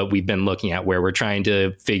 that is what we've been looking at, where we're trying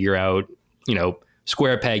to figure out,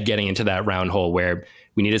 square peg getting into that round hole where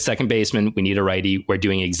we need a second baseman, we need a righty. We're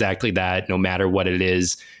doing exactly that no matter what it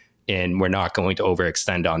is, and we're not going to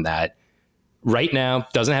overextend on that. Right now,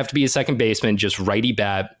 doesn't have to be a second baseman, just righty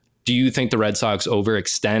bat. Do you think the Red Sox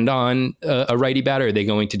overextend on a righty bat, or are they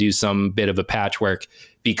going to do some bit of a patchwork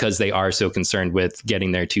because they are so concerned with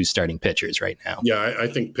getting their 2 starting pitchers right now? Yeah, I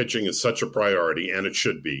think pitching is such a priority, and it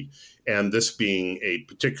should be. And this being a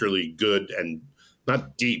particularly good and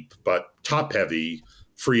not deep, but top-heavy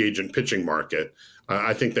free agent pitching market,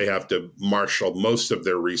 I think they have to marshal most of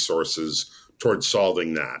their resources towards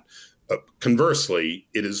solving that. Conversely,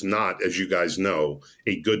 it is not, as you guys know,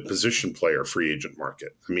 a good position player free agent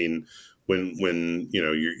market. I mean, when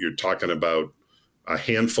you're talking about a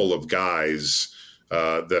handful of guys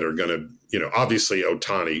that are going to, obviously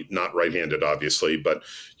Ohtani, not right-handed, obviously, but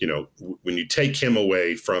when you take him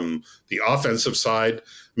away from the offensive side,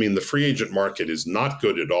 I mean, the free agent market is not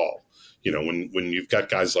good at all. When you've got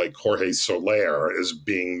guys like Jorge Soler as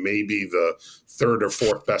being maybe the 3rd or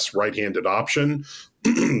 4th best right-handed option.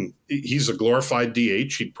 He's a glorified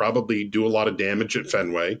DH. He'd probably do a lot of damage at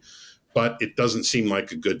Fenway, but it doesn't seem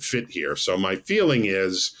like a good fit here. So my feeling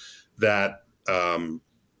is that,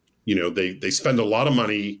 they spend a lot of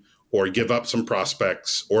money or give up some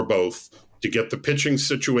prospects or both to get the pitching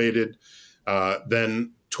situated.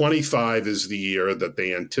 Then 25 is the year that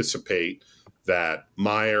they anticipate that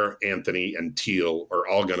Meyer, Anthony, and Teal are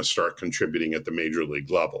all going to start contributing at the major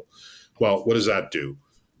league level. Well, what does that do?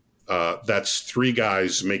 That's 3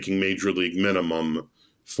 guys making major league minimum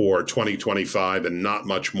for 2025 and not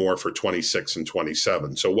much more for 26 and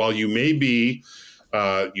 27. So while you may be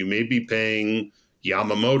paying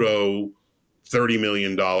Yamamoto $30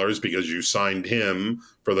 million because you signed him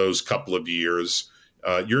for those couple of years,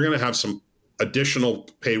 you're going to have some additional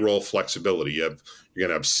payroll flexibility. You're going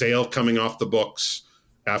to have Sale coming off the books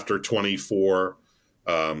after 24.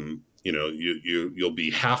 You'll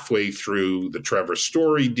be halfway through the Trevor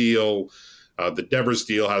Story deal. The Devers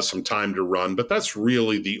deal has some time to run, but that's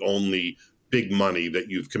really the only big money that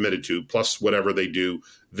you've committed to, plus whatever they do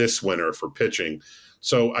this winter for pitching.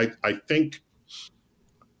 So I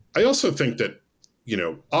also think that,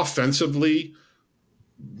 offensively,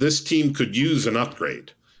 this team could use an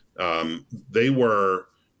upgrade.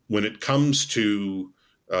 When it comes to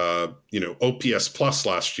OPS plus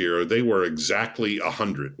last year, they were exactly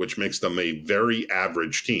 100, which makes them a very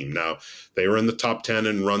average team. Now, they were in the top 10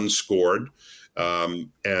 in runs scored, and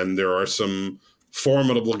there are some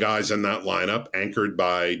formidable guys in that lineup, anchored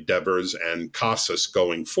by Devers and Casas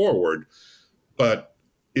going forward. But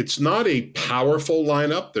it's not a powerful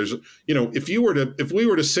lineup. There's, if we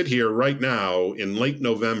were to sit here right now in late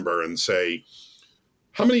November and say,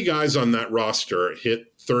 how many guys on that roster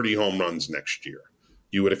hit 30 home runs next year?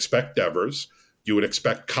 You would expect Devers. You would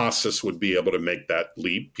expect Casas would be able to make that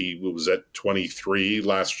leap. He was at 23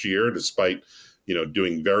 last year, despite,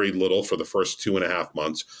 doing very little for the first 2.5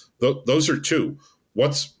 months. Those are 2.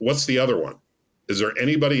 What's the other one? Is there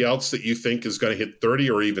anybody else that you think is going to hit 30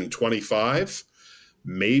 or even 25?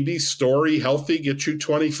 Maybe Story healthy gets you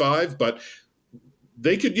 25, but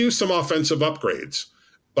they could use some offensive upgrades.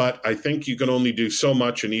 But I think you can only do so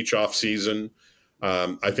much in each offseason.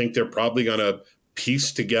 I think they're probably going to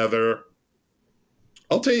piece together.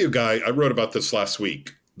 I'll tell you a guy, I wrote about this last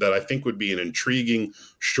week, that I think would be an intriguing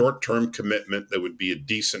short-term commitment that would be a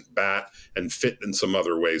decent bat and fit in some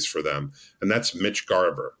other ways for them. And that's Mitch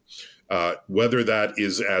Garver. Whether that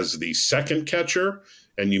is as the second catcher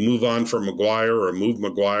and you move on from McGuire or move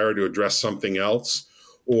McGuire to address something else,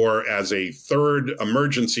 or as a third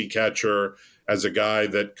emergency catcher, as a guy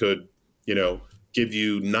that could, give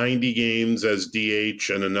you 90 games as DH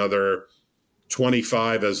and another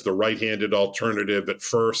 25 as the right-handed alternative at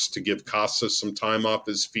first to give Casas some time off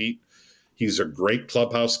his feet. He's a great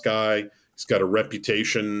clubhouse guy. He's got a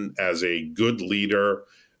reputation as a good leader.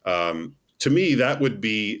 To me, that would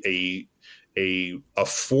be a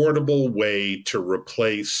affordable way to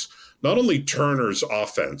replace not only Turner's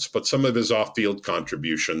offense, but some of his off-field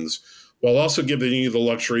contributions, while also giving you the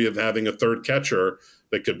luxury of having a third catcher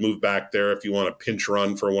that could move back there if you want to pinch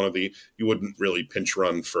run for you wouldn't really pinch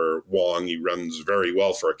run for Wong. He runs very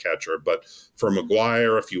well for a catcher, but for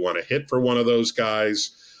McGuire, if you want to hit for one of those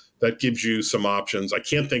guys, that gives you some options. I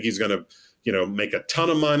can't think he's going to, make a ton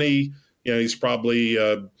of money. He's probably,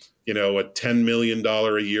 a $10 million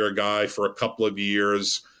a year guy for a couple of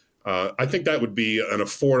years. I think that would be an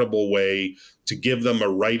affordable way to give them a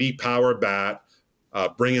righty power bat,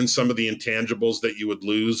 bring in some of the intangibles that you would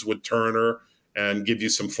lose with Turner, and give you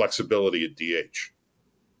some flexibility at DH.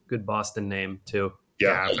 Good Boston name, too.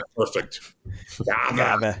 Yeah, Gava. perfect.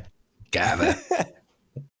 Gava.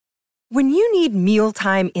 When you need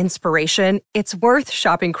mealtime inspiration, it's worth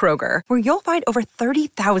shopping Kroger, where you'll find over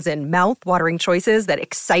 30,000 mouth-watering choices that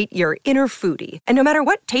excite your inner foodie. And no matter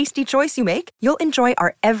what tasty choice you make, you'll enjoy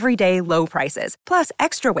our everyday low prices, plus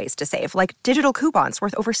extra ways to save, like digital coupons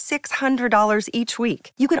worth over $600 each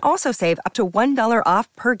week. You can also save up to $1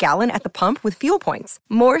 off per gallon at the pump with fuel points.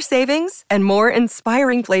 More savings and more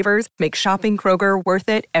inspiring flavors make shopping Kroger worth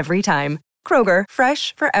it every time. Kroger,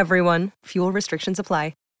 fresh for everyone. Fuel restrictions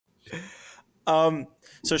apply.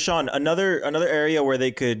 So Sean, another area where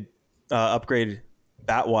they could upgrade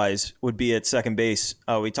bat-wise would be at second base.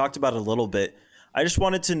 We talked about it a little bit. I just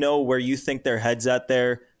wanted to know where you think their head's at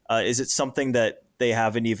there. Is it something that they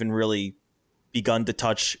haven't even really begun to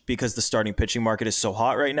touch because the starting pitching market is so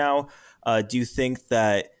hot right now? Do you think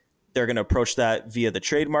that they're going to approach that via the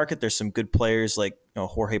trade market? There's some good players like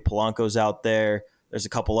Jorge Polanco's out there. There's a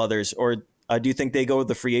couple others. Or do you think they go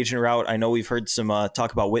the free agent route? I know we've heard some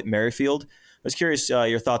talk about Whit Merrifield. I was curious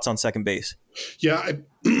your thoughts on second base. Yeah,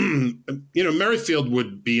 Merrifield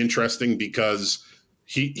would be interesting because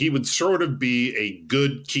he would sort of be a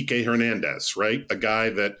good Kike Hernandez, right? A guy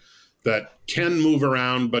that can move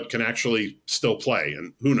around but can actually still play.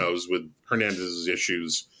 And who knows, with Hernandez's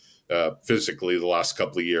issues physically the last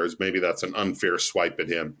couple of years, maybe that's an unfair swipe at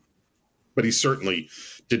him. But he certainly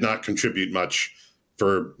did not contribute much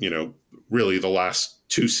for, really the last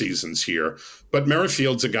 2 seasons here. But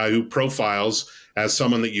Merrifield's a guy who profiles as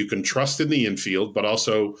someone that you can trust in the infield, but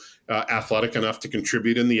also athletic enough to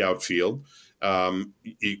contribute in the outfield.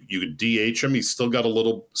 You could DH him. He's still got a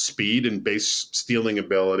little speed and base stealing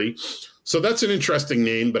ability. So that's an interesting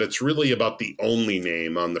name, but it's really about the only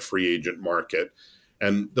name on the free agent market.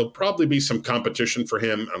 And there'll probably be some competition for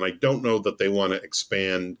him. And I don't know that they want to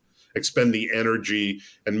expend the energy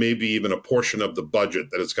and maybe even a portion of the budget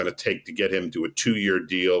that it's going to take to get him to a 2-year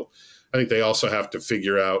deal. I think they also have to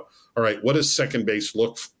figure out, all right, what does second base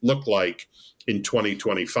look like in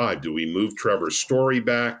 2025? Do we move Trevor Story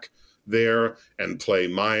back there and play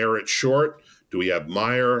Meyer at short? Do we have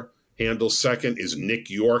Meyer handle second? Is Nick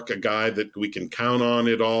York a guy that we can count on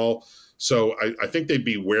at all? So I think they'd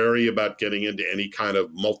be wary about getting into any kind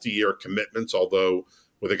of multi-year commitments, although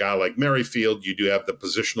with a guy like Merrifield, you do have the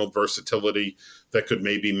positional versatility that could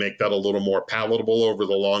maybe make that a little more palatable over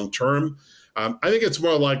the long term. I think it's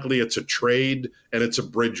more likely it's a trade and it's a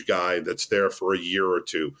bridge guy that's there for a year or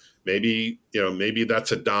two. Maybe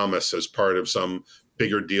that's Adames as part of some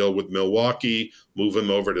bigger deal with Milwaukee, move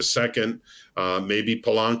him over to second. Maybe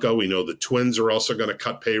Polanco. We know the Twins are also going to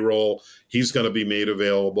cut payroll. He's going to be made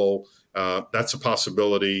available. That's a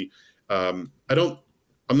possibility. I'm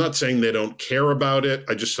not saying they don't care about it.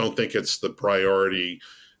 I just don't think it's the priority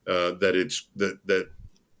that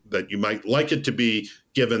you might like it to be,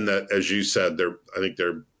 given that, as you said, I think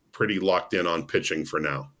they're pretty locked in on pitching for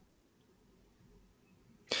now.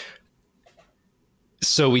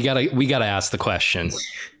 So we gotta ask the question.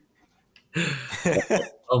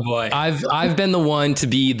 Oh boy. I've been the one to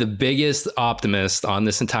be the biggest optimist on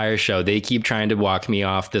this entire show. They keep trying to walk me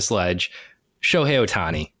off this ledge. Shohei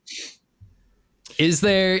Ohtani. Is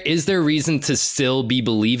there reason to still be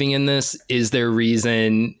believing in this? Is there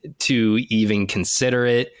reason to even consider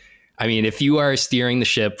it? I mean, if you are steering the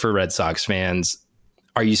ship for Red Sox fans,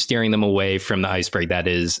 are you steering them away from the iceberg that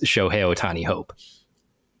is Shohei Ohtani hope?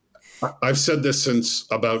 I've said this since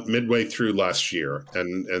about midway through last year,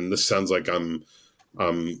 and this sounds like I'm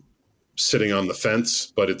sitting on the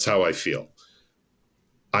fence, but it's how I feel.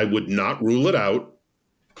 I would not rule it out,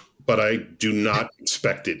 but I do not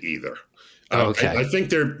expect it either. Okay. I think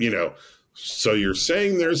they're, so you're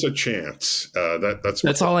saying there's a chance.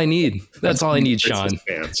 That's all I need. That's all I need, Sean.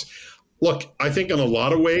 Chance. Look, I think in a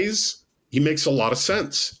lot of ways, he makes a lot of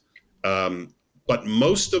sense. But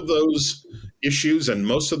most of those issues and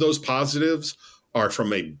most of those positives are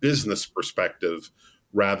from a business perspective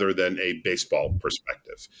rather than a baseball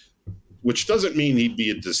perspective, which doesn't mean he'd be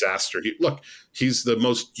a disaster. He's the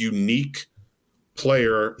most unique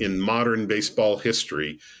player in modern baseball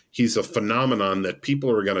history. He's a phenomenon that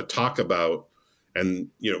people are going to talk about. And,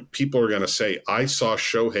 people are going to say, I saw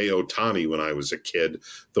Shohei Ohtani when I was a kid,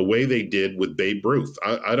 the way they did with Babe Ruth.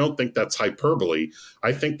 I don't think that's hyperbole.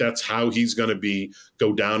 I think that's how he's going to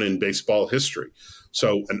go down in baseball history.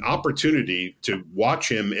 So an opportunity to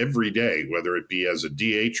watch him every day, whether it be as a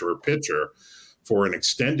DH or a pitcher, for an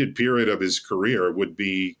extended period of his career would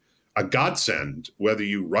be a godsend, whether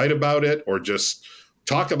you write about it or just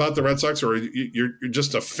talk about the Red Sox, or you're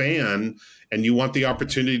just a fan and you want the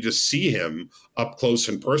opportunity to see him up close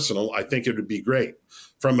and personal. I think it would be great.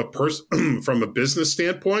 From a business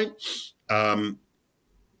standpoint,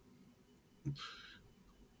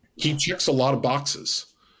 he checks a lot of boxes.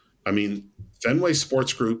 I mean, Fenway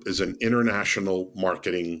Sports Group is an international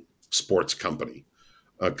marketing sports company,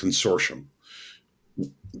 a consortium.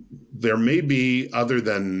 There may be, other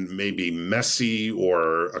than maybe Messi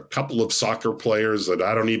or a couple of soccer players that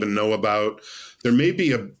I don't even know about, there may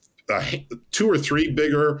be a 2 or 3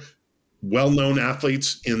 bigger, well-known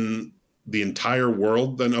athletes in the entire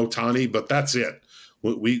world than Ohtani, but that's it.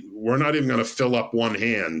 We're not even going to fill up one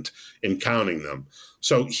hand in counting them.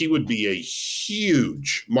 So he would be a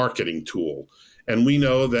huge marketing tool. And we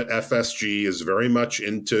know that FSG is very much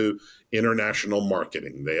into international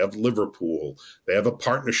marketing. They have Liverpool. They have a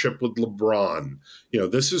partnership with LeBron.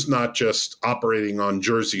 This is not just operating on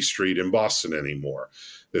Jersey Street in Boston anymore.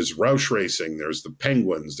 There's Roush Racing. There's the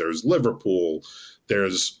Penguins. There's Liverpool.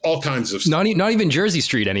 There's all kinds of stuff. Not even Jersey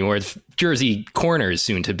Street anymore. It's Jersey Corners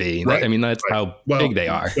soon to be. Right. I mean, that's right. How big they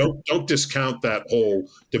are. Don't discount that whole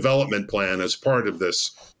development plan as part of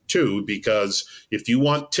this too, because if you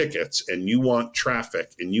want tickets and you want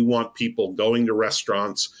traffic and you want people going to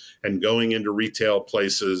restaurants and going into retail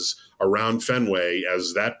places around Fenway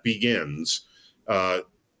as that begins, Shohei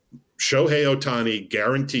Ohtani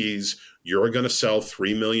guarantees you're going to sell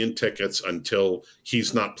 3 million tickets until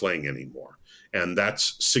he's not playing anymore. And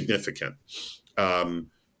that's significant.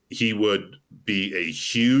 He would be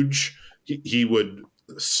he would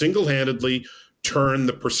single-handedly turn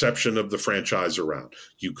the perception of the franchise around.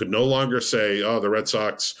 You could no longer say, the Red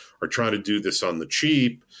Sox are trying to do this on the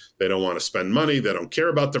cheap. They don't want to spend money. They don't care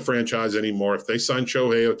about the franchise anymore. If they sign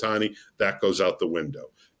Shohei Ohtani, that goes out the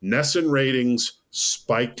window. NESN ratings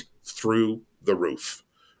spiked through the roof,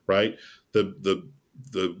 right?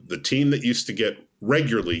 The team that used to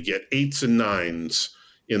regularly get 8s and 9s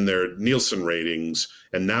in their Nielsen ratings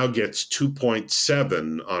and now gets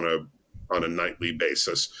 2.7 on a nightly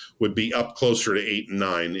basis would be up closer to 8 and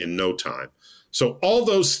 9 in no time. So all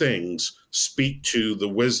those things speak to the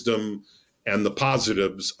wisdom and the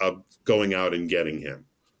positives of going out and getting him.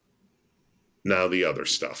 Now the other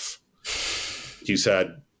stuff. He's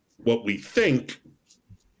had what we think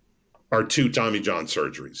are 2 Tommy John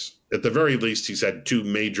surgeries. At the very least, he's had 2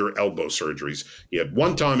 major elbow surgeries. He had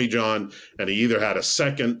 1 Tommy John, and he either had a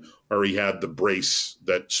second or he had the brace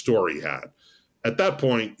that Story had. At that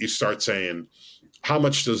point, you start saying, how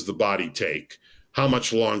much does the body take? How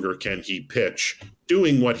much longer can he pitch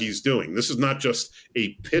doing what he's doing? This is not just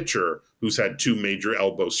a pitcher who's had 2 major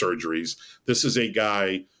elbow surgeries. This is a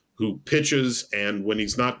guy who pitches, and when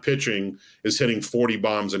he's not pitching, is hitting 40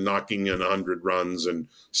 bombs and knocking in 100 runs and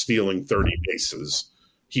stealing 30 bases.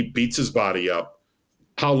 He beats his body up.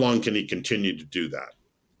 How long can he continue to do that?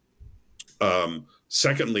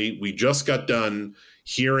 Secondly, we just got done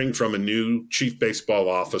hearing from a new chief baseball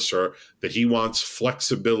officer that he wants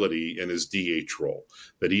flexibility in his DH role,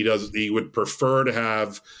 that he would prefer to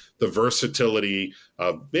have the versatility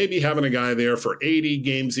of maybe having a guy there for 80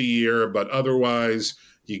 games a year, but otherwise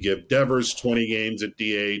you give Devers 20 games at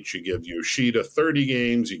DH, you give Yoshida 30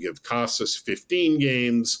 games, you give Casas 15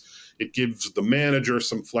 games. It gives the manager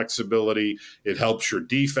some flexibility. It helps your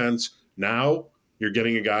defense. Now you're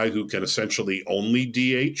getting a guy who can essentially only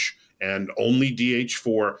DH and only DH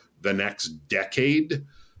for the next decade.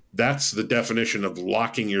 That's the definition of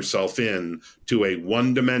locking yourself in to a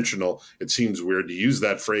one-dimensional. It seems weird to use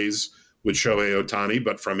that phrase with Shohei Ohtani,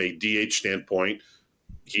 but from a DH standpoint,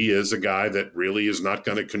 he is a guy that really is not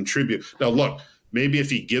going to contribute. Now, look, maybe if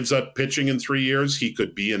he gives up pitching in 3 years, he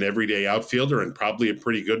could be an everyday outfielder and probably a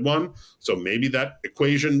pretty good one. So maybe that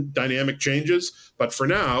equation dynamic changes. But for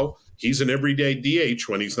now, he's an everyday DH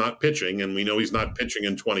when he's not pitching, and we know he's not pitching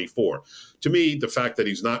in 24. To me, the fact that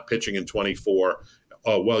he's not pitching in 24,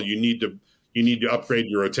 you need to upgrade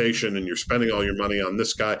your rotation and you're spending all your money on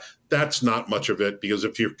this guy. That's not much of it, because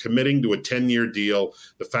if you're committing to a 10-year deal,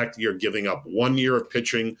 the fact that you're giving up 1 year of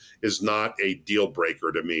pitching is not a deal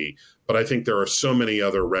breaker to me. But I think there are so many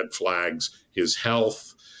other red flags: his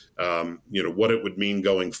health, what it would mean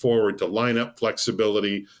going forward to lineup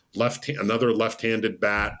flexibility, another left-handed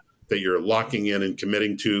bat that you're locking in and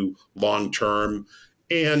committing to long-term,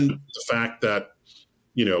 and the fact that,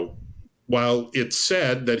 while it's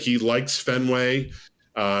said that he likes Fenway,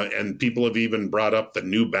 and people have even brought up the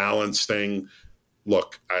New Balance thing.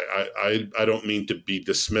 Look, I don't mean to be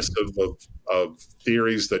dismissive of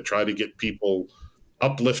theories that try to get people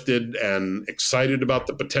uplifted and excited about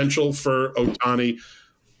the potential for Ohtani.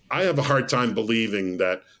 I have a hard time believing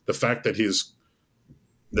that the fact that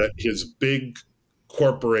his big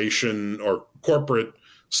corporation or corporate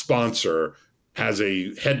sponsor has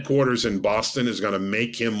a headquarters in Boston is going to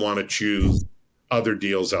make him want to choose other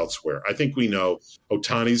deals elsewhere. I think we know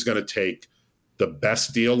Ohtani's going to take the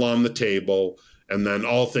best deal on the table, and then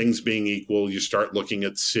all things being equal, you start looking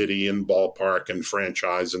at city and ballpark and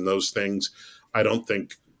franchise and those things. I don't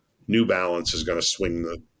think New Balance is going to swing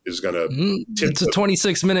the It's a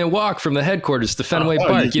 26-minute walk from the headquarters to Fenway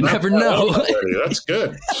Park. You never know. That's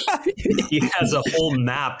good. He has a whole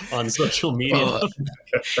map on social media.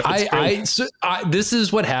 This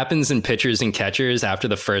is what happens in pitchers and catchers after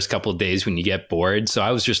the first couple of days when you get bored. So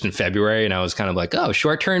I was just in February and I was kind of like, oh,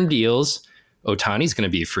 short-term deals. Ohtani's going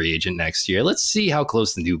to be a free agent next year. Let's see how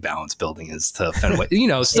close the New Balance building is to Fenway.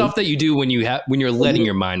 Stuff that you do when you're letting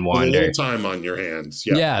your mind wander. A little time on your hands.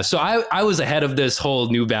 Yeah. So I was ahead of this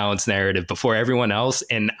whole New Balance narrative before everyone else,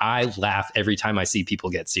 and I laugh every time I see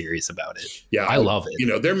people get serious about it. Yeah, I love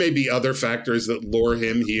it. There may be other factors that lure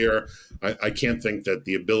him here. I can't think that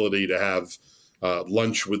the ability to have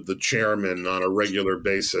lunch with the chairman on a regular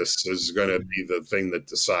basis is going to be the thing that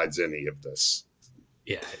decides any of this.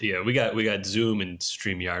 Yeah. We got Zoom and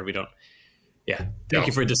StreamYard. We don't. Yeah. Thank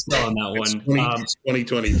you for dispelling that one.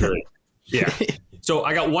 2023. Yeah. So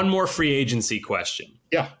I got one more free agency question.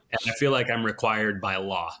 Yeah. And I feel like I'm required by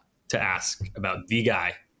law to ask about the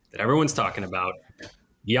guy that everyone's talking about,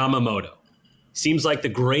 Yamamoto. Seems like the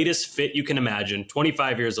greatest fit you can imagine.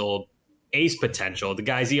 25 years old, ace potential. The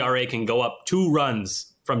guy's ERA can go up 2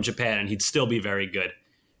 runs from Japan and he'd still be very good.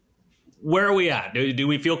 Where are we at? Do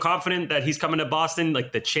we feel confident that he's coming to Boston?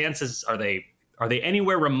 Like, the chances, are they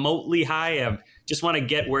anywhere remotely high? I just want to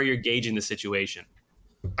get where you're gauging the situation.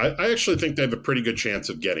 I actually think they have a pretty good chance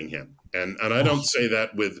of getting him. And I don't say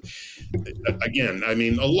that with, again, I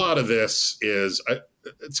mean, a lot of this is,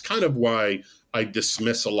 it's kind of why I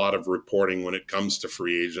dismiss a lot of reporting when it comes to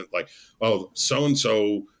free agent. Like, oh,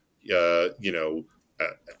 so-and-so,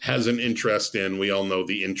 has an interest in, we all know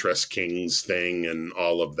the interest kings thing and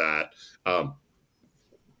all of that.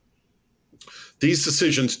 These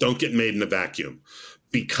decisions don't get made in a vacuum.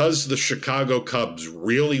 Because the Chicago Cubs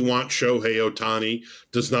really want Shohei Ohtani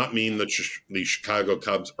does not mean that the Chicago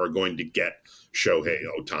Cubs are going to get Shohei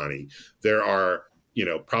Ohtani. There are,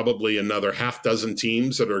 probably another half dozen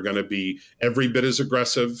teams that are going to be every bit as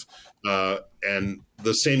aggressive. And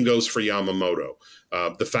the same goes for Yamamoto.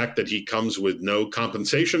 The fact that he comes with no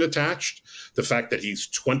compensation attached, the fact that he's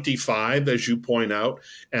 25, as you point out.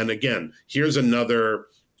 And again, here's another,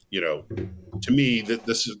 to me, that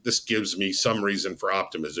this gives me some reason for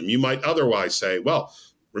optimism. You might otherwise say, well,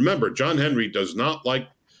 remember, John Henry does not like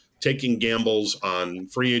taking gambles on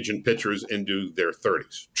free agent pitchers into their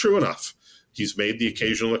 30s. True enough. He's made the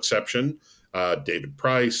occasional exception. David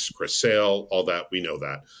Price, Chris Sale, all that, we know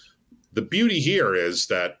that. The beauty here is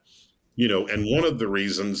that, and one of the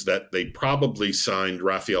reasons that they probably signed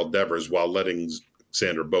Rafael Devers while letting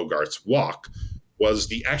Xander Bogaerts walk was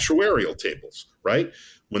the actuarial tables, right?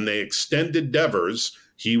 When they extended Devers,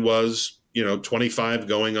 he was, 25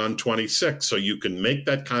 going on 26. So you can make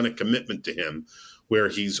that kind of commitment to him where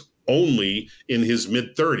he's only in his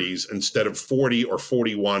mid-30s instead of 40 or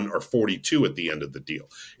 41 or 42 at the end of the deal.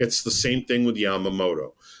 It's the same thing with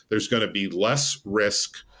Yamamoto. There's going to be less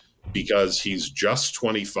risk because he's just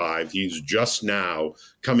 25. He's just now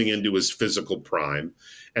coming into his physical prime.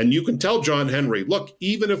 And you can tell John Henry, look,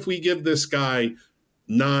 even if we give this guy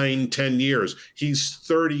 9-10 years, he's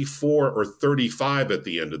 34 or 35 at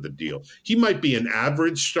the end of the deal. He might be an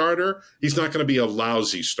average starter. He's not going to be a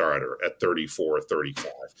lousy starter at 34 or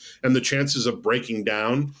 35. And the chances of breaking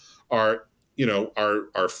down are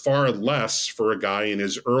far less for a guy in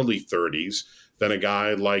his early 30s than a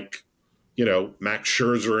guy like, Max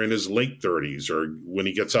Scherzer in his late 30s or when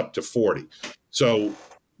he gets up to 40. So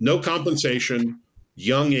no compensation,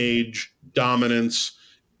 young age, dominance,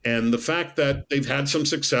 and the fact that they've had some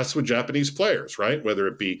success with Japanese players, right? Whether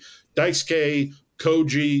it be Daisuke,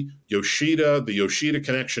 Koji, Yoshida, the Yoshida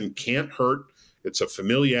connection can't hurt. It's a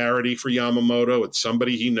familiarity for Yamamoto. It's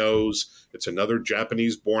somebody he knows. It's another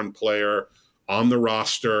Japanese-born player on the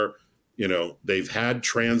roster. They've had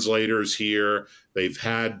translators here. They've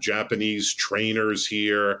had Japanese trainers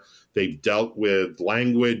here. They've dealt with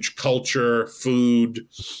language, culture, food,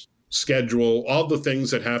 schedule, all the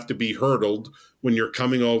things that have to be hurdled when you're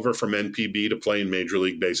coming over from NPB to play in Major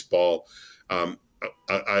League Baseball. I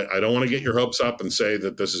don't want to get your hopes up and say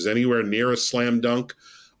that this is anywhere near a slam dunk.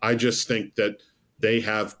 I just think that they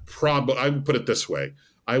have I would put it this way.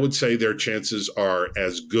 I would say their chances are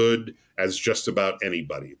as good as just about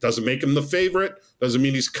anybody. It doesn't make him the favorite. Doesn't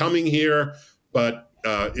mean he's coming here, but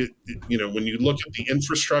when you look at the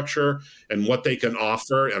infrastructure and what they can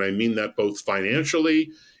offer, and I mean that both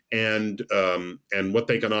financially and what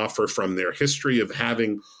they can offer from their history of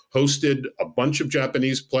having hosted a bunch of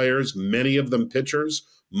Japanese players, many of them pitchers,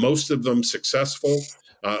 most of them successful.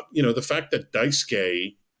 The fact that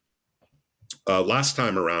Daisuke first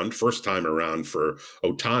time around for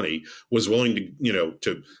Ohtani, was willing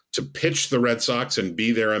to pitch the Red Sox and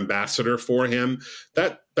be their ambassador for him,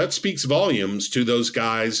 that speaks volumes to those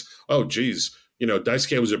guys. Oh, geez,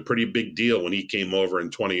 Daisuke was a pretty big deal when he came over in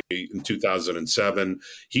 2007.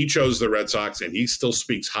 He chose the Red Sox, and he still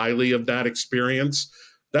speaks highly of that experience.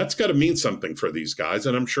 That's got to mean something for these guys,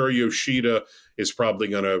 and I'm sure Yoshida is probably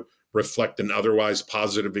going to reflect an otherwise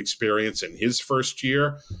positive experience in his first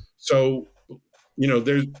year. So,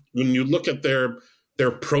 when you look at their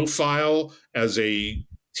profile as a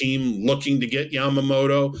team looking to get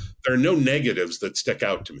Yamamoto, there are no negatives that stick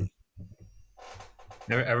out to me.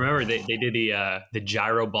 I remember they did the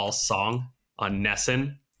gyro ball song on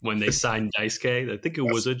Nessun when they signed Daisuke. I think it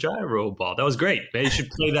was a gyro ball. That was great. They should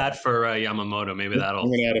play that for Yamamoto. Maybe that'll. I'm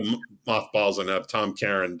going to add mothballs and have Tom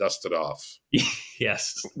Caron dust it off.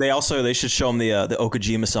 Yes. They should show him the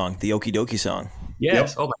Okajima song, the Okie Dokie song.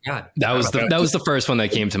 Yes. Yep. Oh my God. That was the first one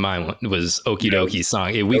that came to mind. Was Okie Dokie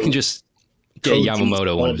song. We can just get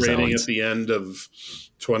Yamamoto one of his own. At the end of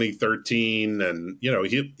 2013, and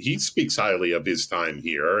he speaks highly of his time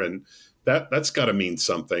here, and that's got to mean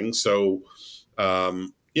something. So,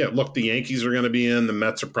 look, the Yankees are going to be in, the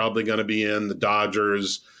Mets are probably going to be in, the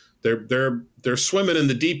Dodgers. They're swimming in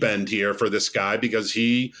the deep end here for this guy, because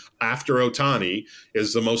he, after Ohtani,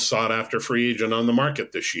 is the most sought after free agent on the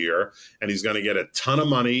market this year, and he's going to get a ton of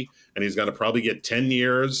money, and he's going to probably get 10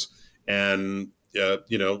 years, and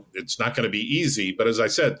it's not going to be easy. But as I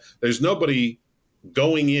said, there's nobody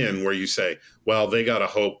going in where you say, well, they got to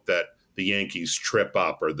hope that the Yankees trip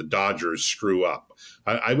up or the Dodgers screw up.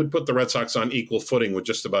 I would put the Red Sox on equal footing with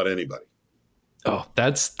just about anybody. Oh,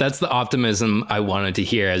 that's the optimism I wanted to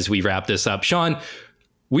hear as we wrap this up. Sean,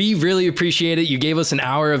 we really appreciate it. You gave us an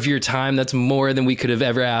hour of your time. That's more than we could have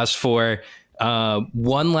ever asked for.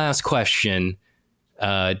 One last question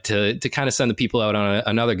to kind of send the people out on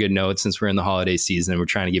another good note, since we're in the holiday season and we're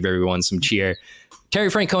trying to give everyone some cheer. Terry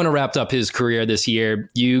Francona wrapped up his career this year.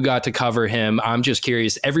 You got to cover him. I'm just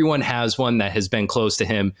curious. Everyone has one that has been close to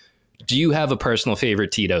him. Do you have a personal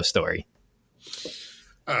favorite Tito story?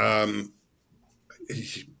 I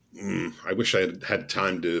wish I had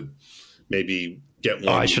time to maybe get one.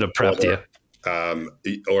 Oh, I should have prepped you.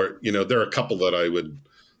 There are a couple that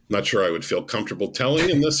not sure I would feel comfortable telling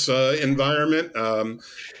in this environment.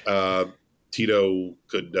 Tito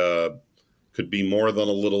could be more than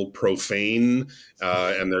a little profane,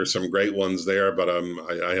 and there's some great ones there, but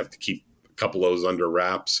I have to keep a couple of those under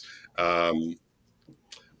wraps.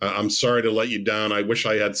 I'm sorry to let you down. I wish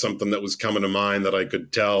I had something that was coming to mind that I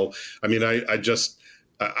could tell. I mean,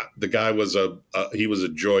 the guy was he was a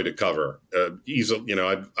joy to cover.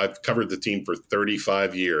 I've covered the team for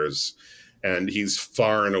 35 years, and he's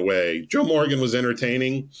far and away. Joe Morgan was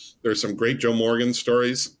entertaining. There's some great Joe Morgan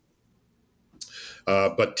stories.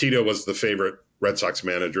 But Tito was the favorite Red Sox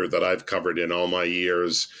manager that I've covered in all my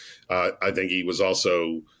years. I think he was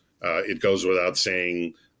also, it goes without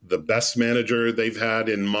saying, the best manager they've had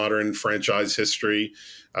in modern franchise history.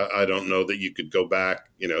 I don't know that you could go back.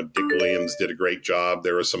 Dick Williams did a great job.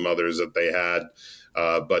 There were some others that they had.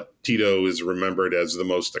 But Tito is remembered as the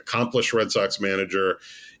most accomplished Red Sox manager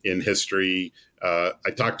in history. I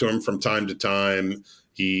talk to him from time to time.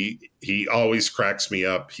 He always cracks me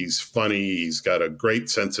up. He's funny. He's got a great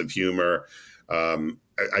sense of humor.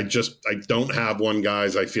 I don't have one,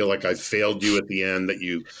 guys. I feel like I failed you at the end, that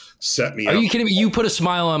you set me up. Are you kidding me? You put a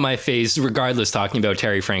smile on my face regardless, talking about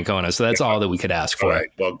Terry Francona. So that's all that we could ask for. All right.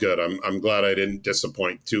 Well, good. I'm glad I didn't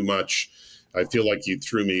disappoint too much. I feel like you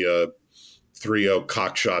threw me a 3-0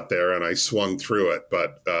 cock shot there, and I swung through it.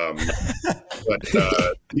 But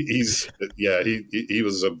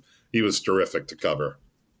he was terrific to cover.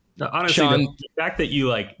 No, honestly, Sean, the fact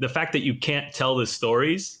that you can't tell the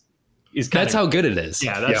stories is that's how good it is.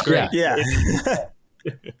 Yeah, that's great. Yeah.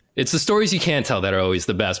 It's the stories you can't tell that are always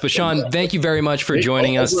the best. But Sean, thank you very much for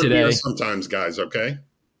joining us today. Sometimes, guys, okay?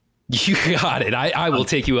 You got it. I will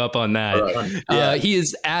take you up on that. Right. He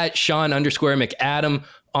is at Sean_McAdam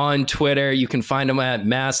on Twitter. You can find him at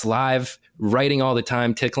Mass Live, writing all the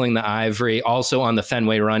time, tickling the ivory. Also on the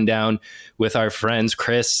Fenway Rundown with our friends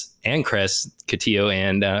Chris Cotillo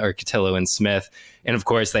and Smith. And of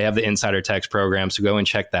course, they have the Insider Text program. So go and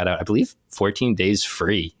check that out. I believe 14 days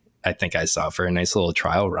free, I think I saw, for a nice little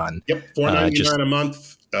trial run. Yep, $4.99 a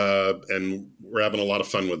month. and we're having a lot of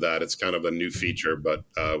fun with that. It's kind of a new feature, but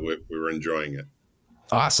we were enjoying it.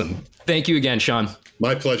 Awesome. Thank you again, Sean.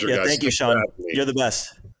 My pleasure, guys. Thank you, Sean. You're the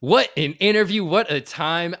best. What an interview. What a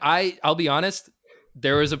time. I'll be honest.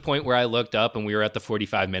 There was a point where I looked up and we were at the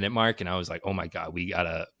 45-minute mark and I was like, oh my God, we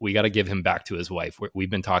gotta give him back to his wife. We've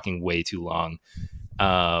been talking way too long.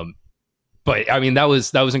 But I mean, that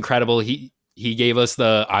was incredible. He gave us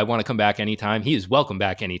the, I want to come back anytime. He is welcome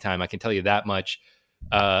back anytime. I can tell you that much.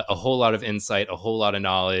 A whole lot of insight, a whole lot of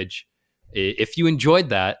knowledge. If you enjoyed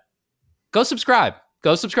that, go subscribe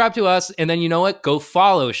to us. And then you know what? Go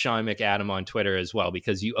follow Sean McAdam on Twitter as well,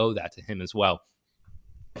 because you owe that to him as well.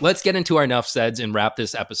 Let's get into our Nuff Saids and wrap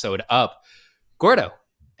this episode up. Gordo,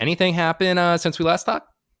 anything happen since we last talked?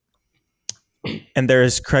 And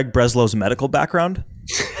there's Craig Breslow's medical background.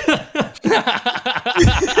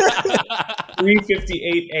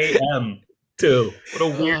 3:58 a.m. too. What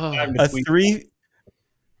a weird time to tweet.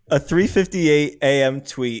 A 3:58 a.m.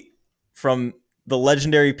 tweet from the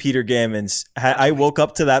legendary Peter Gammons. I woke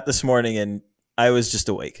up to that this morning and I was just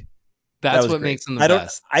awake. That's what makes them the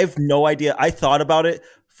best. I have no idea. I thought about it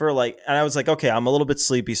and I was like, okay, I'm a little bit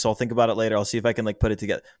sleepy, so I'll think about it later. I'll see if I can put it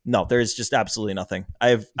together. No, there is just absolutely nothing.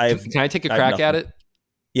 Can I take a crack at it?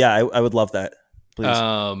 Yeah, I would love that. Please.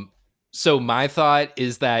 So my thought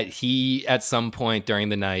is that he, at some point during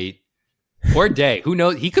the night or day, who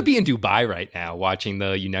knows, he could be in Dubai right now watching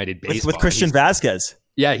the United baseball with Christian Vasquez.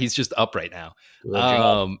 Yeah, he's just up right now.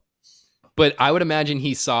 But I would imagine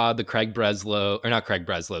he saw the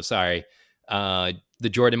the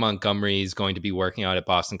Jordan Montgomery is going to be working out at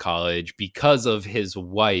Boston College because of his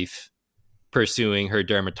wife pursuing her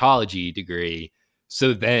dermatology degree.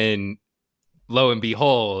 So then, lo and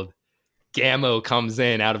behold, Gammo comes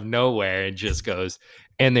in out of nowhere and just goes,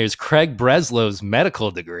 and there's Craig Breslow's medical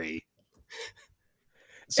degree.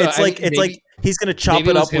 So it's like he's going to chop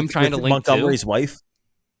it up with Montgomery's wife.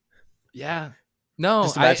 Yeah. No,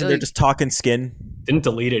 just imagine they're just talking skin. Didn't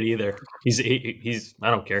delete it either. He's I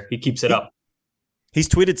don't care. He keeps it up. He's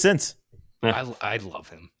tweeted since. I love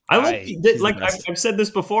him. I've said this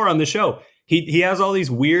before on the show. He has all these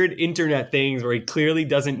weird internet things where he clearly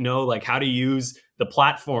doesn't know how to use the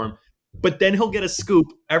platform, but then he'll get a scoop.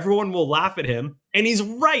 Everyone will laugh at him, and he's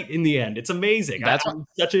right in the end. It's amazing. That's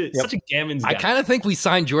such a Gammons guy. I kind of think we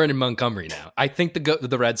signed Jordan Montgomery now. I think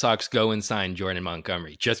the Red Sox go and sign Jordan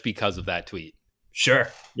Montgomery just because of that tweet. Sure.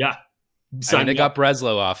 Yeah. They got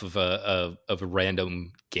Breslow off of a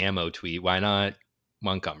random Gammo tweet. Why not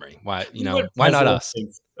Montgomery? Why not us?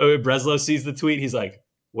 Breslow sees the tweet. He's like,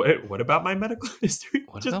 what about my medical history?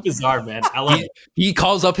 Just bizarre, man. I love it. He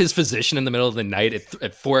calls up his physician in the middle of the night at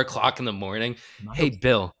 4:00 in the morning. Hey,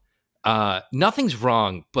 Bill, nothing's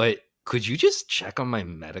wrong, but could you just check on my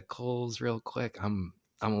medicals real quick? I'm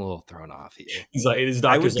a little thrown off here. He's like, his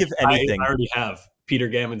doctor's I would give anything. I already have. Peter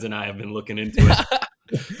Gammons and I have been looking into it.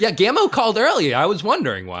 Yeah, Gammo called earlier. I was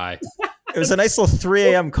wondering why. It was a nice little 3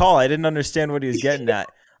 a.m. call. I didn't understand what he was getting at.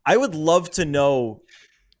 I would love to know,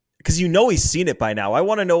 because he's seen it by now. I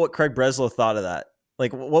want to know what Craig Breslow thought of that.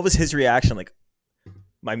 What was his reaction?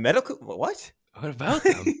 My medical? What? What about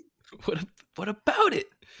them? What about it?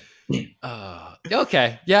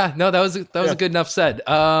 Okay. Yeah, no, that was a good enough said.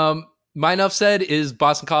 My enough said is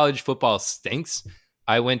Boston College football stinks.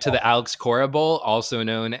 I went to the Alex Cora Bowl, also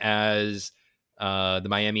known as the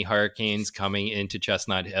Miami Hurricanes, coming into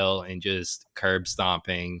Chestnut Hill and just curb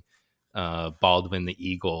stomping Baldwin the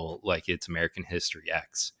Eagle like it's American History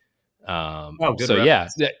X. Thank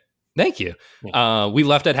you. We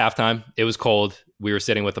left at halftime. It was cold. We were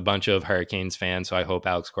sitting with a bunch of Hurricanes fans, so I hope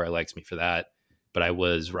Alex Cora likes me for that. But I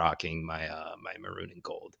was rocking my my maroon and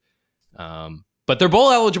gold. But they're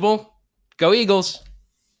bowl eligible. Go Eagles!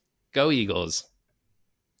 Go Eagles!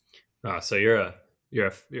 Oh, so you're a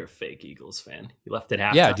fake Eagles fan. You left at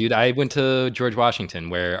halftime. Yeah, dude. I went to George Washington,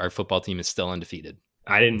 where our football team is still undefeated.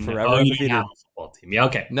 I didn't forever undefeated. undefeated. Have a football team. Yeah,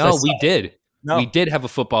 okay. No, we did. No. We did have a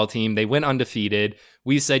football team. They went undefeated.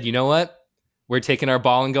 We said, you know what? We're taking our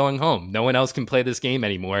ball and going home. No one else can play this game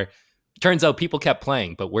anymore. Turns out people kept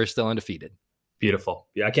playing, but we're still undefeated. Beautiful.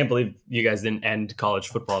 Yeah, I can't believe you guys didn't end college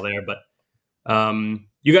football there. But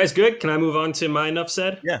you guys good? Can I move on to my enough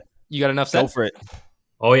said? Yeah. You got enough said? Go for it.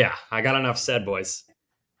 Oh, yeah. I got enough said, boys.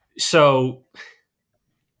 So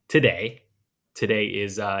today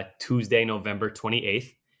is Tuesday, November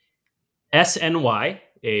 28th. SNY,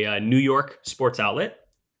 a New York sports outlet,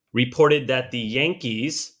 reported that the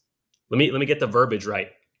Yankees, let me get the verbiage right.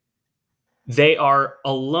 They are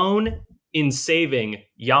alone in saving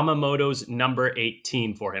Yamamoto's number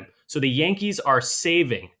 18 for him. So the Yankees are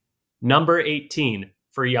saving number 18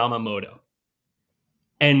 for Yamamoto.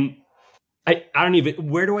 And I don't even,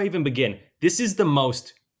 where do I even begin? This is the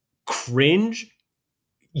most cringe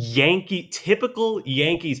typical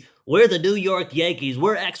Yankees. We're the New York Yankees.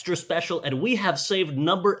 We're extra special, and we have saved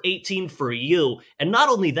number 18 for you. And not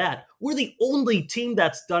only that, we're the only team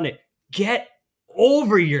that's done it. Get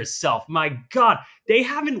over yourself. My God, they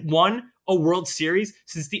haven't won a World Series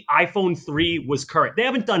since the iPhone 3 was current. They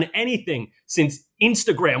haven't done anything since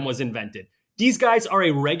Instagram was invented. These guys are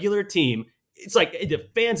a regular team. It's like the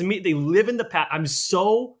fans, they live in the past. I'm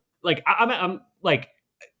so like, I'm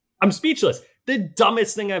speechless. The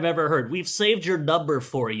dumbest thing I've ever heard. We've saved your number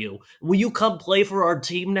for you. Will you come play for our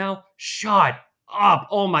team now? Shut up.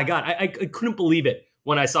 Oh my God. I couldn't believe it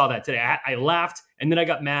when I saw that today. I laughed and then I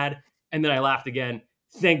got mad and then I laughed again.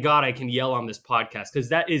 Thank God I can yell on this podcast because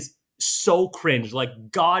that is so cringe,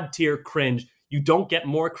 like God tier cringe. You don't get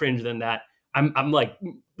more cringe than that. I'm like,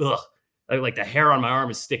 ugh. Like the hair on my arm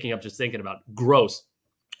is sticking up just thinking about it. Gross.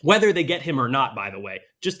 Whether they get him or not, by the way,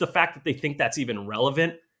 just the fact that they think that's even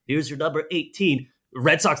relevant. Here's your number 18.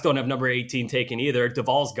 Red Sox don't have number 18 taken either.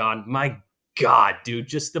 Duvall's gone. My God, dude,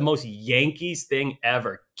 just the most Yankees thing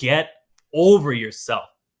ever. Get over yourself.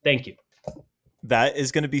 Thank you. That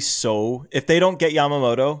is going to be so, if they don't get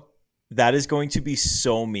Yamamoto, that is going to be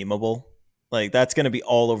so memeable. Like, that's going to be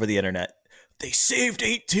all over the internet. They saved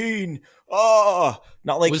 18. Oh,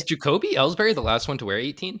 not like. Was Jacoby Ellsbury the last one to wear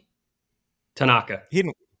 18? Tanaka. He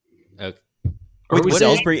didn't. Okay. Wait, was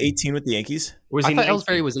Ellsbury 18 with the Yankees? I thought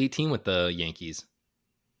Ellsbury was 18 with the Yankees.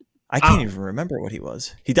 I can't even remember what he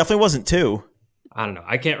was. He definitely wasn't 2. I don't know.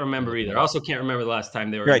 I can't remember either. I also can't remember the last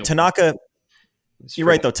time they were. You're right. Tanaka. You're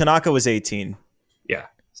right, though. Tanaka was 18. Yeah.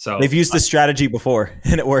 So they've used this strategy before,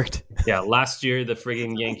 and it worked. Yeah. Last year, the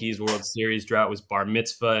friggin' Yankees World Series drought was bar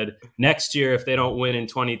mitzvahed. Next year, if they don't win in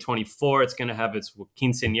 2024, it's going to have its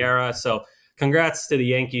quinceañera. So congrats to the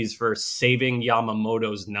Yankees for saving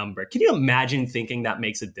Yamamoto's number. Can you imagine thinking that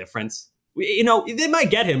makes a difference? You know, they might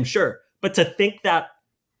get him, sure. But to think that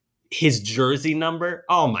his jersey number,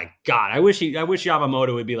 oh my God. I wish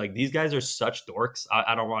Yamamoto would be like, these guys are such dorks.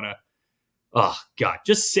 I don't want to. Oh God,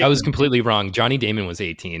 just sick. I was completely wrong. Johnny Damon was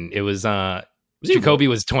 18. It was Jacoby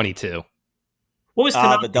was 22. What was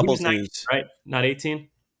Tanaka? The double 19, right? Not 18.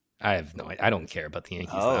 I have no idea. I don't care about the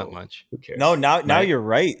Yankees that much. Who cares? No, now you're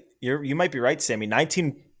right. You might be right, Sammy.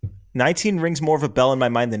 19 rings more of a bell in my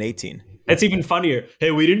mind than 18. That's even funnier.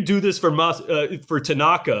 Hey, we didn't do this for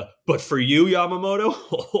Tanaka, but for you,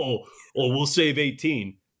 Yamamoto, we'll save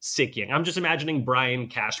 18. Sick yang. I'm just imagining Brian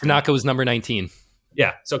Cashman. Tanaka was number 19.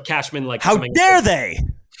 Yeah, so Cashman, like, how dare they?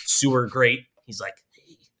 Sewer great. He's like,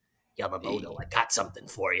 hey, Yamamoto, I got something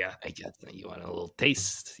for you. I guess you want a little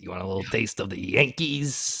taste. You want a little taste of the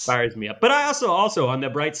Yankees. Fires me up. But I also on the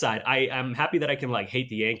bright side, I am happy that I can like hate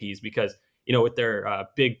the Yankees because, you know, with their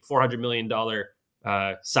big $400 million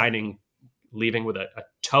signing, leaving with a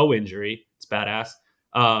toe injury, it's badass.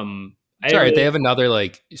 Sorry, they have another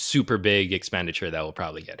like super big expenditure that will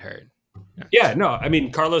probably get hurt. Yeah, no, I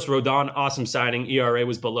mean, Carlos Rodon, awesome signing. ERA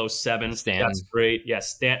was below 7. Stanton. That's great. Yeah,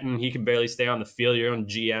 Stanton, he can barely stay on the field. Your own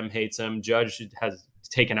GM hates him. Judge has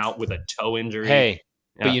taken out with a toe injury. Hey,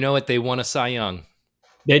 but you know what? They won a Cy Young.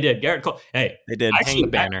 They did. Garrett Cole. Hey, they did. Hang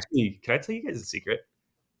banner. Can I tell you guys a secret?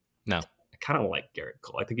 No. I kind of like Garrett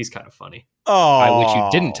Cole. I think he's kind of funny. Oh, I wish you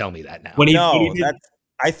didn't tell me that now.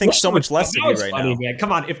 I think so much less of you right funny, now. Man.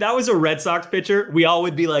 Come on, if that was a Red Sox pitcher, we all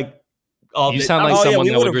would be like, you sound like someone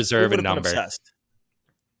that would reserve a number. Obsessed.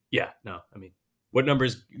 Yeah, no, I mean, what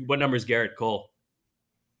numbers Garrett Cole?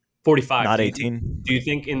 45. Not 18. Do you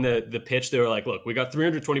think in the pitch they were like, look, we got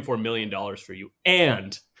 $324 million for you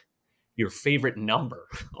and your favorite number?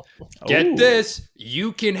 Get this.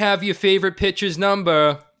 You can have your favorite pitcher's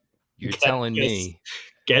number. You're telling me.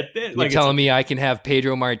 Get this. You're telling me I can have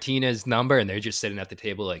Pedro Martinez's number, and they're just sitting at the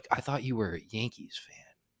table like, I thought you were a Yankees fan.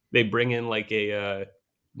 They bring in like a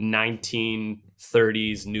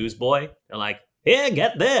 1930s newsboy. They're like, here,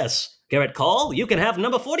 get this. Garrett Cole, you can have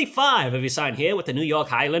number 45 if you sign here with the New York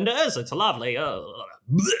Highlanders. It's lovely.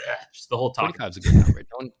 Just the whole talk. 45 is a good number.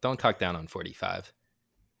 Don't talk down on 45.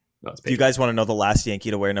 No, do you guys want to know the last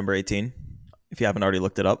Yankee to wear number 18? If you haven't already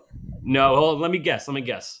looked it up. No, well, let me guess.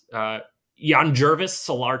 Yangervis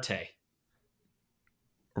Solarte.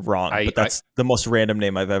 Wrong, but that's the most random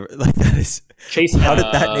name I've ever. Like that is. Chase. How did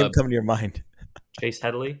that name come to your mind? Chase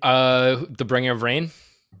Headley. The bringer of rain.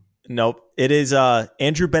 Nope, it is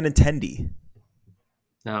Andrew Benintendi.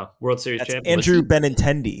 No, World Series champion. Andrew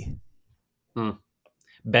Benintendi.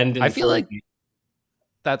 I feel like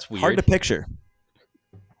that's weird. Hard to picture.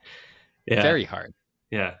 Yeah, very hard.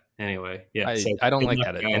 Yeah. Anyway, yeah. I don't like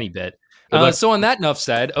that any bit. So on that enough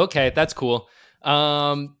said, okay, that's cool.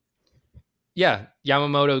 Yeah,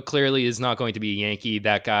 Yamamoto clearly is not going to be a Yankee.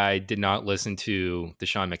 That guy did not listen to the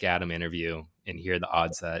Sean McAdam interview and hear the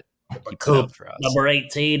odds that he put Coop, up for us. number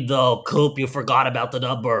 18, though. Coop, you forgot about the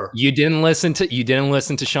number. You didn't listen to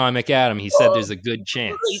Sean McAdam. He said there's a good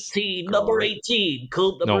chance. Number 18.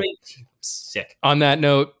 Coop, number 18. Sick. On that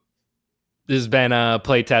note, this has been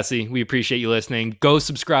Play Tessie. We appreciate you listening. Go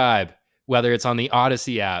subscribe, whether it's on the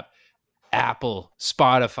Odyssey app, Apple,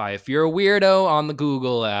 Spotify. If you're a weirdo, on the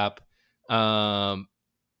Google app.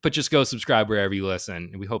 But just go subscribe wherever you listen.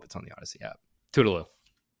 And we hope it's on the Odyssey app. Toodaloo.